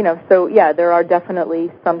 there are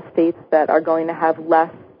definitely some states that are going to have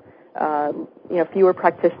less, fewer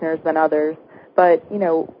practitioners than others, but,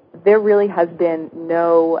 there really has been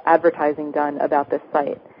no advertising done about this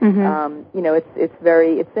site. Mm-hmm.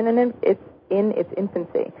 It's in its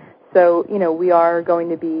infancy. So, we are going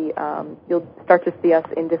to be, you'll start to see us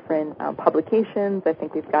in different publications. I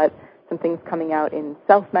think we've got some things coming out in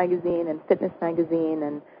Self Magazine and Fitness Magazine,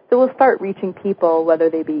 and so we'll start reaching people, whether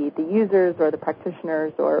they be the users or the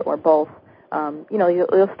practitioners or both.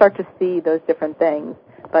 You'll start to see those different things.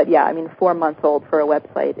 But, 4 months old for a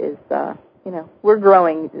website is, we're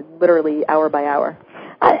growing literally hour by hour.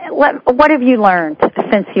 What have you learned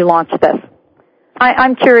since you launched this?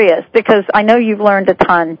 I'm curious because I know you've learned a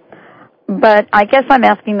ton. But I guess I'm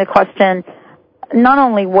asking the question, not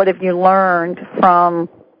only what have you learned from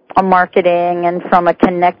a marketing and from a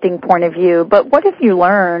connecting point of view, but what have you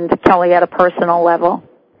learned, Kelly, at a personal level?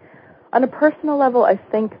 On a personal level, I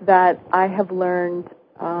think that I have learned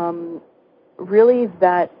really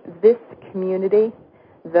that this community,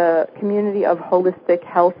 the community of holistic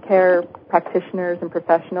healthcare practitioners and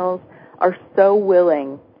professionals, are so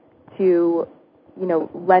willing to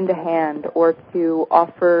lend a hand or to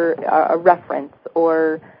offer a reference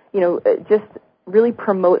or, just really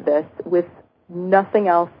promote this with nothing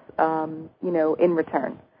else, in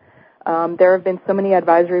return. There have been so many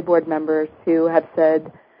advisory board members who have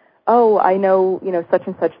said, oh, I know, such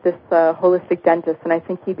and such, this holistic dentist, and I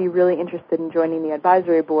think he'd be really interested in joining the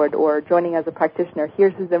advisory board or joining as a practitioner.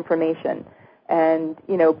 Here's his information. And,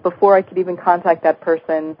 before I could even contact that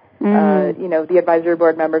person, the advisory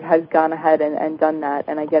board member has gone ahead and done that,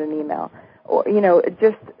 and I get an email. Or,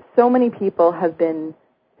 just so many people have been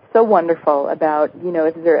so wonderful about,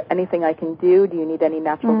 is there anything I can do? Do you need any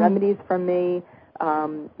natural remedies from me?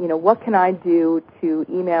 What can I do to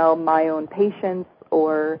email my own patients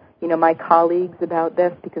or, my colleagues about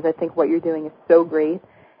this? Because I think what you're doing is so great.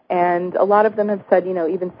 And a lot of them have said,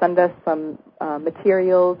 even send us some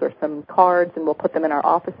materials or some cards, and we'll put them in our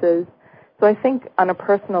offices. So I think on a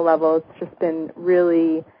personal level, it's just been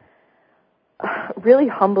really, really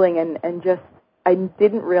humbling, and just I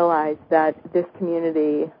didn't realize that this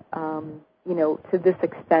community, to this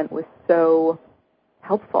extent was so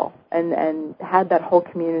helpful and had that whole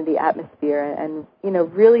community atmosphere, and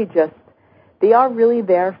really just they are really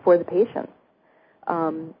there for the patients.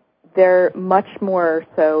 They're much more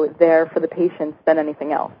so there for the patients than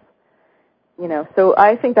anything else. So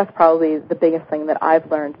I think that's probably the biggest thing that I've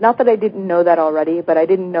learned. Not that I didn't know that already, but I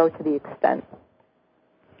didn't know to the extent.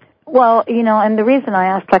 Well, and the reason I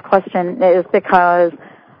asked that question is because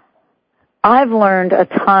I've learned a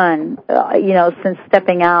ton, since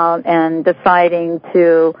stepping out and deciding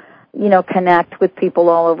to, connect with people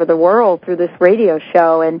all over the world through this radio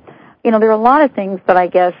show. And, there are a lot of things that I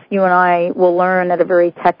guess you and I will learn at a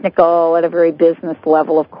very technical, at a very business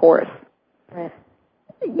level, of course. Right.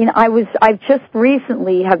 I've just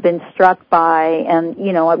recently have been struck by, and,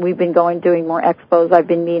 we've been doing more expos. I've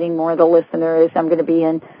been meeting more of the listeners. I'm going to be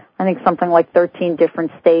in I think something like 13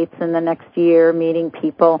 different states in the next year, meeting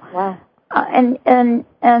people. Wow. And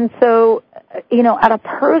so, at a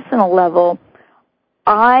personal level,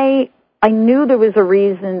 I knew there was a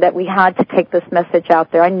reason that we had to take this message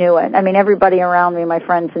out there. I knew it. I mean, everybody around me, my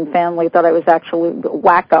friends and family, thought I was actually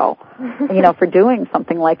wacko, for doing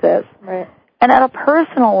something like this. Right. And at a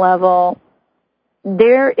personal level,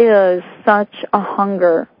 there is such a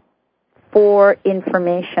hunger for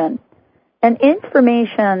information. And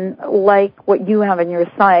information like what you have on your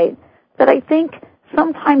site that I think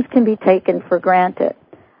sometimes can be taken for granted.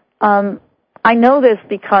 I know this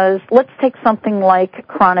because let's take something like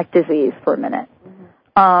chronic disease for a minute.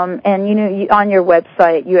 And, on your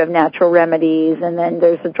website, you have natural remedies, and then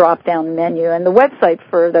there's a drop-down menu. And the website,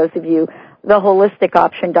 for those of you,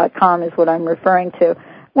 theholisticoption.com is what I'm referring to.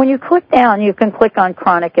 When you click down, you can click on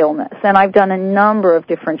chronic illness. And I've done a number of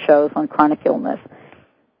different shows on chronic illness.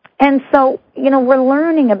 And so, we're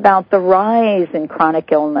learning about the rise in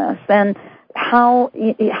chronic illness and how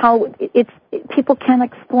people can't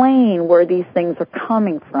explain where these things are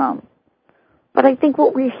coming from. But I think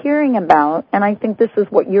what we're hearing about, and I think this is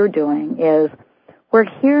what you're doing, is we're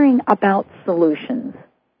hearing about solutions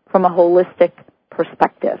from a holistic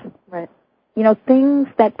perspective. Right. Things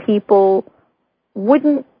that people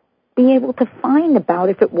wouldn't be able to find about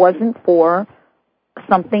if it wasn't for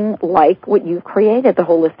something like what you've created,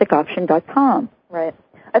 theholisticoption.com. Right.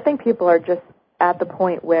 I think people are just at the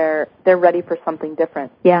point where they're ready for something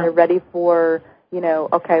different. Yeah. They're ready for,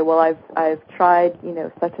 okay, well, I've tried,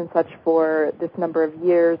 such and such for this number of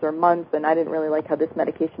years or months, and I didn't really like how this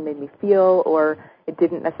medication made me feel, or it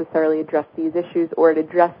didn't necessarily address these issues, or it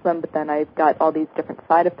addressed them, but then I got all these different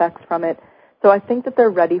side effects from it. So I think that they're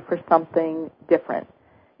ready for something different.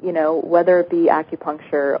 Whether it be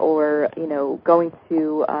acupuncture or, going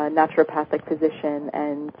to a naturopathic physician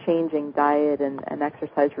and changing diet and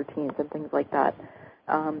exercise routines and things like that.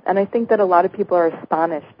 And I think that a lot of people are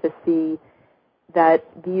astonished to see that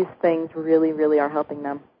these things really, really are helping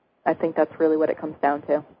them. I think that's really what it comes down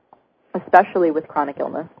to, especially with chronic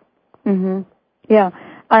illness. Mm-hmm. Yeah.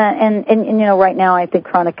 And right now I think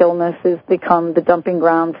chronic illness has become the dumping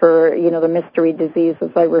ground for, the mystery disease, as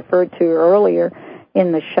I referred to earlier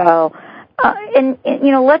in the show.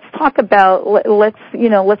 Let's talk about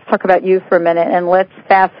you for a minute, and let's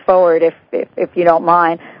fast forward if you don't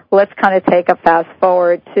mind. Let's kind of take a fast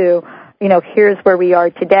forward to, here's where we are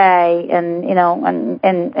today,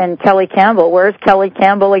 and Kelly Campbell. Where's Kelly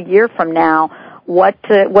Campbell a year from now?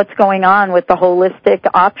 What's going on with the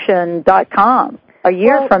holisticoption.com a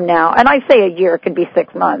year from now? And I say a year, it could be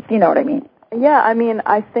 6 months. You know what I mean? Yeah,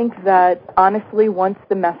 I think that, honestly, once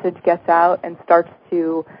the message gets out and starts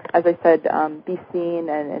to, as I said, be seen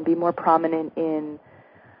and be more prominent in,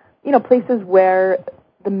 places where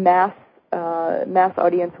the mass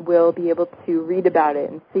audience will be able to read about it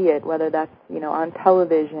and see it, whether that's, on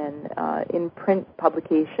television, in print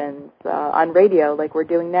publications, on radio like we're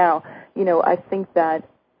doing now, I think that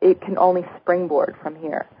it can only springboard from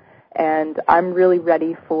here. And I'm really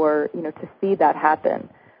ready for, to see that happen.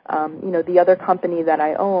 The other company that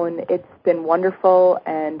I own, it's been wonderful,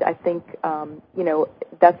 and I think,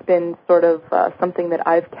 that's been sort of something that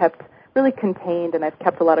I've kept really contained, and I've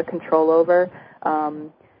kept a lot of control over,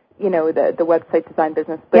 the website design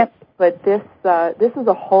business. But this is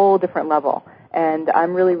a whole different level, and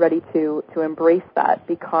I'm really ready to embrace that,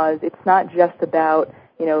 because it's not just about,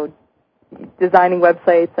 designing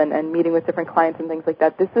websites and meeting with different clients and things like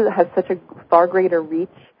that. This has such a far greater reach.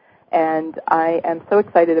 And I am so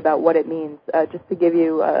excited about what it means. Just to give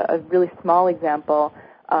you a really small example,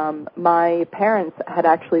 my parents had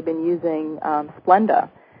actually been using Splenda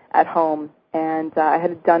at home, and I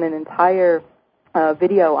had done an entire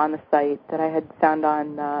video on the site that I had found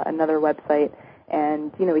on another website,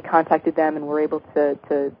 and, we contacted them and were able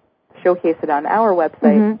to showcase it on our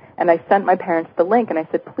website, mm-hmm. and I sent my parents the link, and I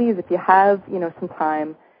said, please, if you have, some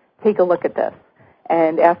time, take a look at this.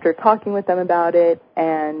 And after talking with them about it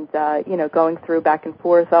and, going through back and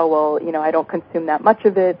forth, I don't consume that much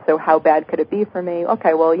of it, so how bad could it be for me?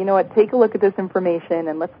 Okay, well, you know what, take a look at this information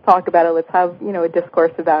and let's talk about it. Let's have, a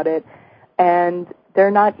discourse about it. And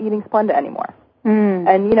they're not eating Splenda anymore. Mm.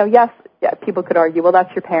 And, yes, people could argue, well,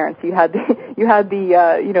 that's your parents. You had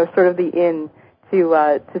the sort of the in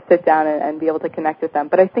to sit down and be able to connect with them.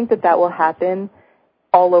 But I think that will happen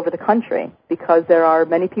all over the country, because there are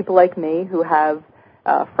many people like me who have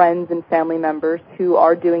friends and family members who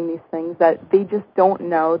are doing these things that they just don't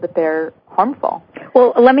know that they're harmful.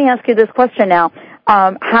 Well, let me ask you this question now.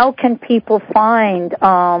 How can people find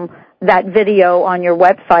that video on your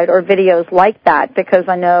website or videos like that? Because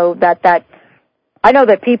I know that I know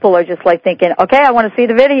that people are just like thinking, okay, I want to see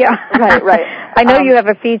the video. Right. I know you have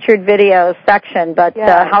a featured video section, but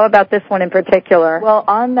how about this one in particular? Well,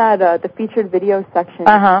 on that, the featured video section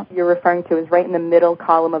you're referring to is right in the middle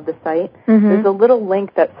column of the site. Mm-hmm. There's a little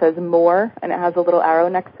link that says More, and it has a little arrow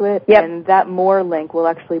next to it. Yep. And that More link will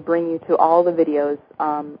actually bring you to all the videos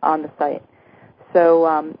on the site.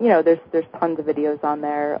 So, there's tons of videos on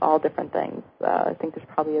there, all different things. I think there's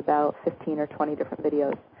probably about 15 or 20 different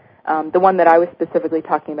videos. The one that I was specifically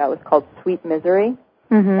talking about was called Sweet Misery,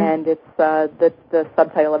 and it's the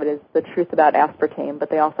subtitle of it is The Truth About Aspartame, but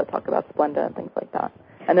they also talk about Splenda and things like that.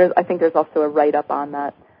 And I think there's also a write-up on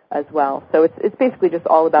that as well. So it's basically just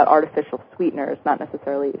all about artificial sweeteners, not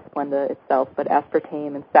necessarily Splenda itself, but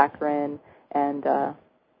aspartame and saccharin and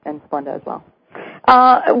Splenda as well.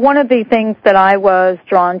 One of the things that I was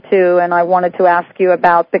drawn to and I wanted to ask you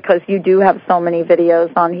about, because you do have so many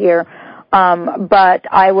videos on here, but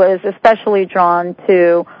I was especially drawn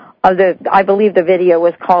to I believe the video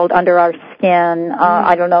was called Under Our Skin.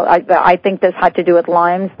 I don't know. I think this had to do with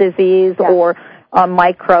Lyme's disease or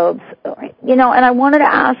microbes. And I wanted to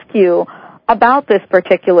ask you about this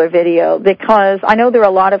particular video, because I know there are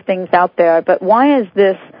a lot of things out there, but why is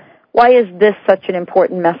this such an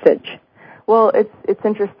important message? Well, it's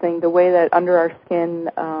interesting the way that Under Our Skin,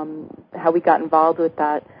 how we got involved with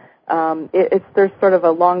that. There's sort of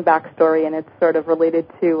a long backstory, and it's sort of related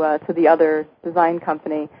to the other design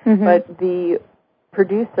company. Mm-hmm. But the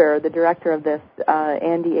producer, the director of this,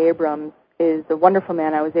 Andy Abrams, is a wonderful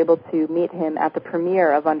man. I was able to meet him at the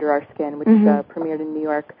premiere of Under Our Skin, which premiered in New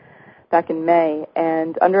York back in May.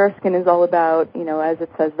 And Under Our Skin is all about, as it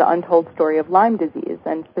says, the untold story of Lyme disease,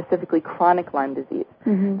 and specifically chronic Lyme disease.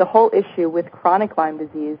 Mm-hmm. The whole issue with chronic Lyme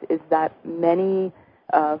disease is that many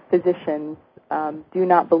physicians do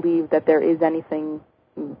not believe that there is anything,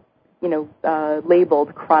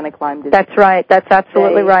 labeled chronic Lyme disease. That's right. That's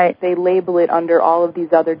absolutely right. They label it under all of these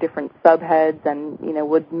other different subheads, and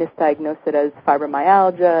would misdiagnose it as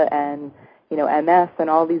fibromyalgia and MS and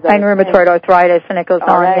all these other and rheumatoid arthritis, and it goes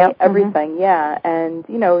on. Right, yep. Everything, yeah. And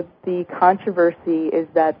the controversy is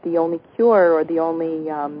that the only cure or the only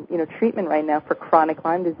treatment right now for chronic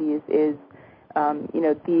Lyme disease is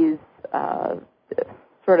these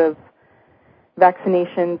sort of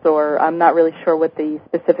vaccinations, or I'm not really sure what the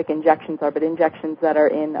specific injections are, but injections that are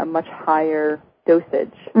in a much higher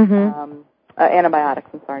dosage. Mm-hmm. Antibiotics,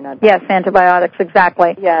 I'm sorry, not Yes, antibiotics,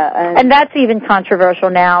 exactly. Yeah. And that's even controversial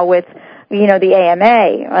now with, the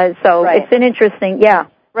AMA. So right. It's an interesting,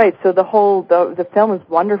 Right, so the film is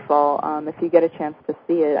wonderful if you get a chance to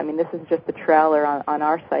see it. I mean, this is just the trailer on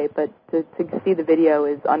our site, but to see the video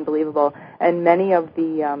is unbelievable. And many of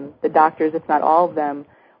the doctors, if not all of them,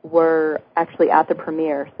 were actually at the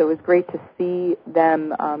premiere. So it was great to see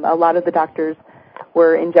them. A lot of the doctors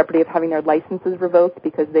were in jeopardy of having their licenses revoked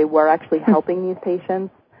because they were actually helping these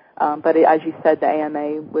patients. But as you said, the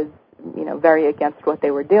AMA was very against what they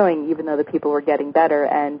were doing, even though the people were getting better.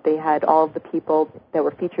 And they had all of the people that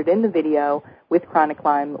were featured in the video with chronic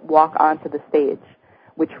Lyme walk onto the stage,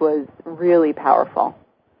 which was really powerful.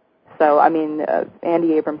 So, I mean,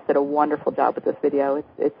 Andy Abrams did a wonderful job with this video.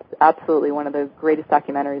 It's absolutely one of the greatest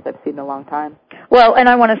documentaries I've seen in a long time. Well, and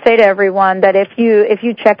I want to say to everyone that if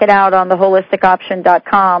you check it out on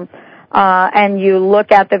theholisticoption.com, and you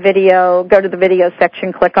look at the video, go to the video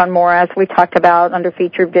section, click on More, as we talked about under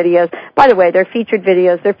featured videos. By the way, they're featured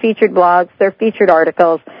videos, they're featured blogs, they're featured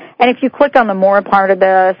articles. And if you click on the More part of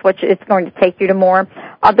this, which it's going to take you to more,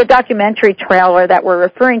 the documentary trailer that we're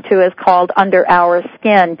referring to is called Under Our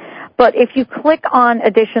Skin. But if you click on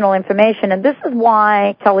additional information, and this is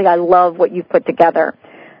why, Kelly, I love what you've put together.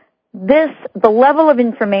 The level of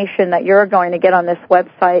information that you're going to get on this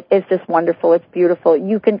website is just wonderful. It's beautiful.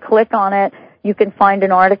 You can click on it. You can find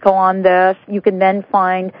an article on this. You can then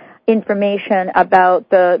find information about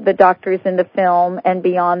the doctors in the film and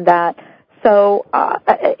beyond that. So,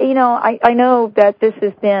 I know that this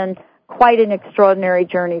has been quite an extraordinary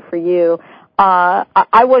journey for you.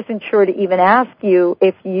 I wasn't sure to even ask you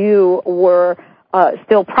if you were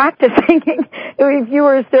still practicing, if you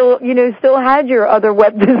were still had your other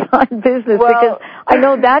web design business, because I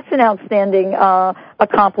know that's an outstanding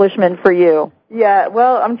accomplishment for you. Yeah,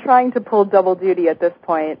 well, I'm trying to pull double duty at this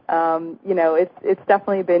point. It's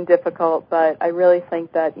definitely been difficult, but I really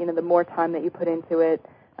think that, the more time that you put into it,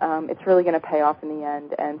 it's really going to pay off in the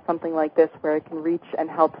end. And something like this where it can reach and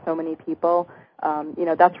help so many people,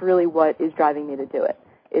 that's really what is driving me to do it.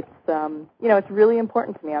 It's, it's really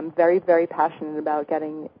important to me. I'm very, very passionate about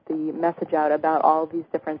getting the message out about all of these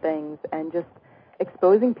different things and just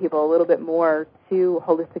exposing people a little bit more to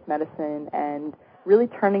holistic medicine and really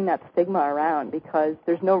turning that stigma around, because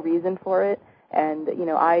there's no reason for it. And,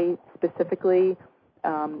 I specifically,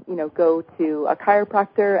 go to a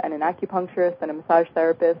chiropractor and an acupuncturist and a massage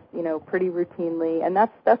therapist, pretty routinely. And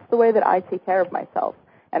that's the way that I take care of myself.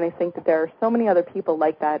 And I think that there are so many other people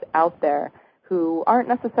like that out there who aren't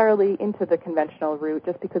necessarily into the conventional route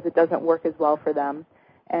just because it doesn't work as well for them.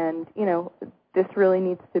 And, this really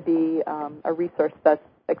needs to be a resource that's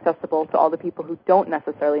accessible to all the people who don't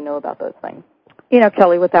necessarily know about those things.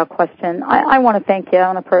 Kelly, without question, I want to thank you,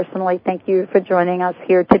 I want to personally thank you for joining us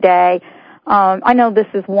here today. I know this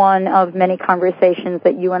is one of many conversations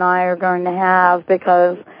that you and I are going to have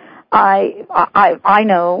because I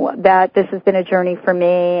know that this has been a journey for me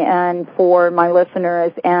and for my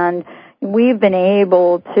listeners, and we've been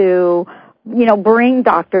able to, bring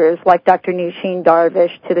doctors like Dr. Nushin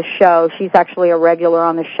Darvish to the show. She's actually a regular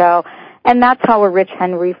on the show, and that's how a Rich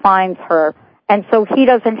Henry finds her. And so he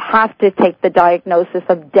doesn't have to take the diagnosis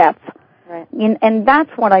of death. Right. And that's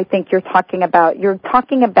what I think you're talking about. You're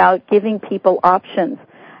talking about giving people options.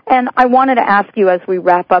 And I wanted to ask you as we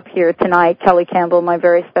wrap up here tonight, Kelly Campbell, my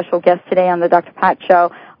very special guest today on the Dr. Pat Show.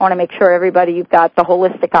 I want to make sure everybody, you've got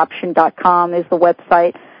theholisticoption.com is the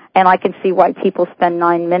website, and I can see why people spend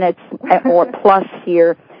 9 minutes or plus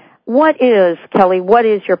here. Kelly, what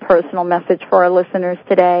is your personal message for our listeners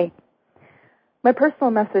today? My personal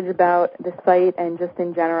message about the site and just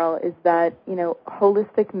in general is that,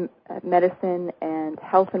 holistic medicine and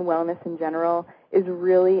health and wellness in general is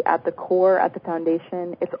really at the core, at the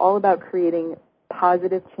foundation. It's all about creating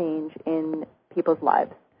positive change in people's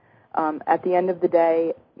lives. At the end of the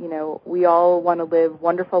day, we all want to live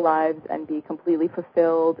wonderful lives and be completely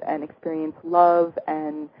fulfilled and experience love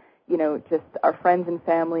and, just our friends and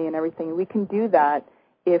family and everything. And we can do that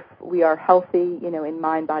if we are healthy, in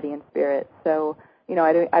mind, body, and spirit. So,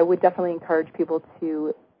 I would definitely encourage people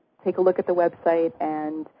to take a look at the website,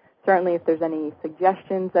 and certainly if there's any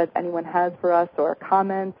suggestions that anyone has for us or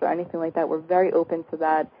comments or anything like that, we're very open to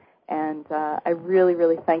that. And I really,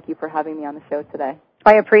 really thank you for having me on the show today.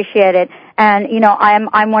 I appreciate it. And,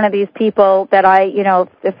 I'm one of these people that I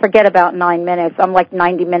forget about 9 minutes. I'm like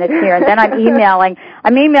 90 minutes here. And then I'm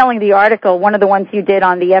emailing the article, one of the ones you did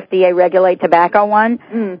on the FDA Regulate Tobacco one.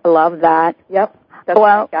 I love that. Yep. That's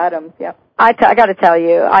Mike Adams. Yep. I got to tell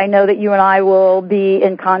you, I know that you and I will be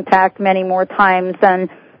in contact many more times and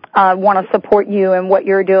want to support you and what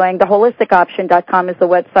you're doing. Theholisticoption.com is the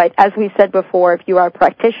website. As we said before, if you are a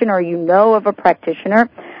practitioner or you know of a practitioner,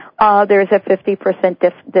 there's a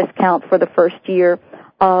 50% discount for the first year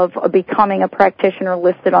of becoming a practitioner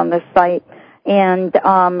listed on this site. And,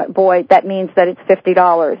 boy, that means that it's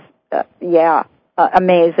 $50.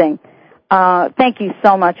 Amazing. Thank you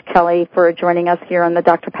so much, Kelly, for joining us here on the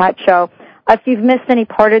Dr. Pat Show. If you've missed any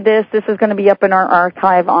part of this is going to be up in our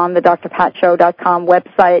archive on the drpatshow.com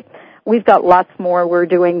website. We've got lots more we're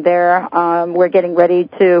doing there. We're getting ready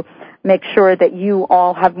to make sure that you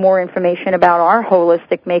all have more information about our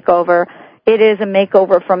holistic makeover. It is a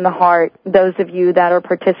makeover from the heart. Those of you that are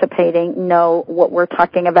participating know what we're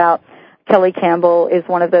talking about. Kelly Campbell is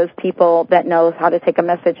one of those people that knows how to take a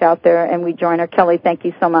message out there, and we join her. Kelly, thank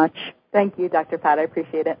you so much. Thank you, Dr. Pat. I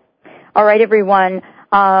appreciate it. All right, everyone.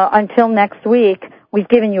 Until next week, we've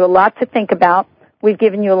given you a lot to think about. We've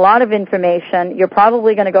given you a lot of information. You're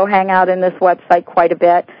probably going to go hang out in this website quite a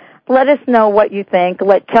bit. Let us know what you think.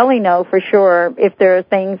 Let Kelly know for sure if there are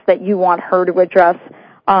things that you want her to address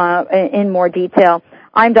in more detail.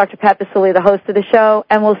 I'm Dr. Pat Basili, the host of the show,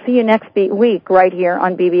 and we'll see you next week right here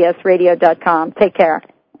on bbsradio.com. Take care.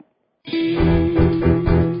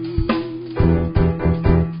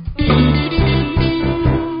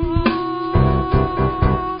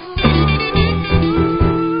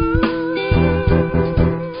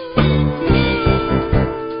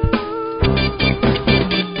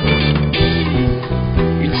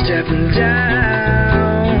 Stepping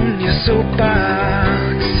down your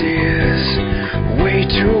soapbox is way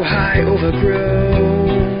too high,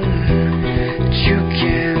 overgrown. You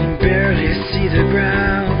can barely see the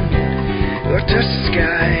ground or touch the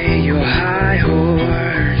sky. Your high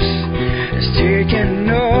horse is taken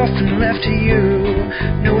off and left to you,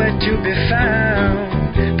 nowhere to be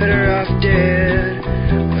found. Better off dead,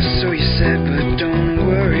 or so you said, but don't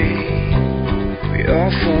worry, we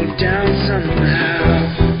all fall down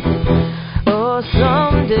somehow.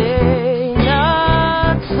 Someday,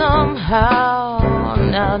 not somehow,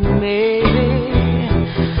 not maybe,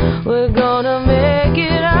 we're gonna make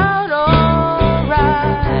it out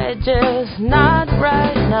alright, just not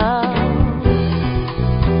right now.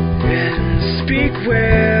 And speak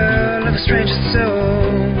well of a stranger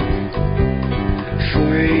soul,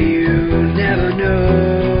 for you never know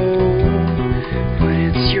when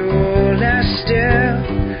it's your last step,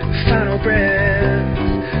 final breath.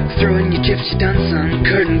 shift, you done some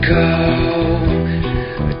curtain call.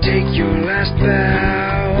 Take your last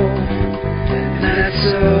bow.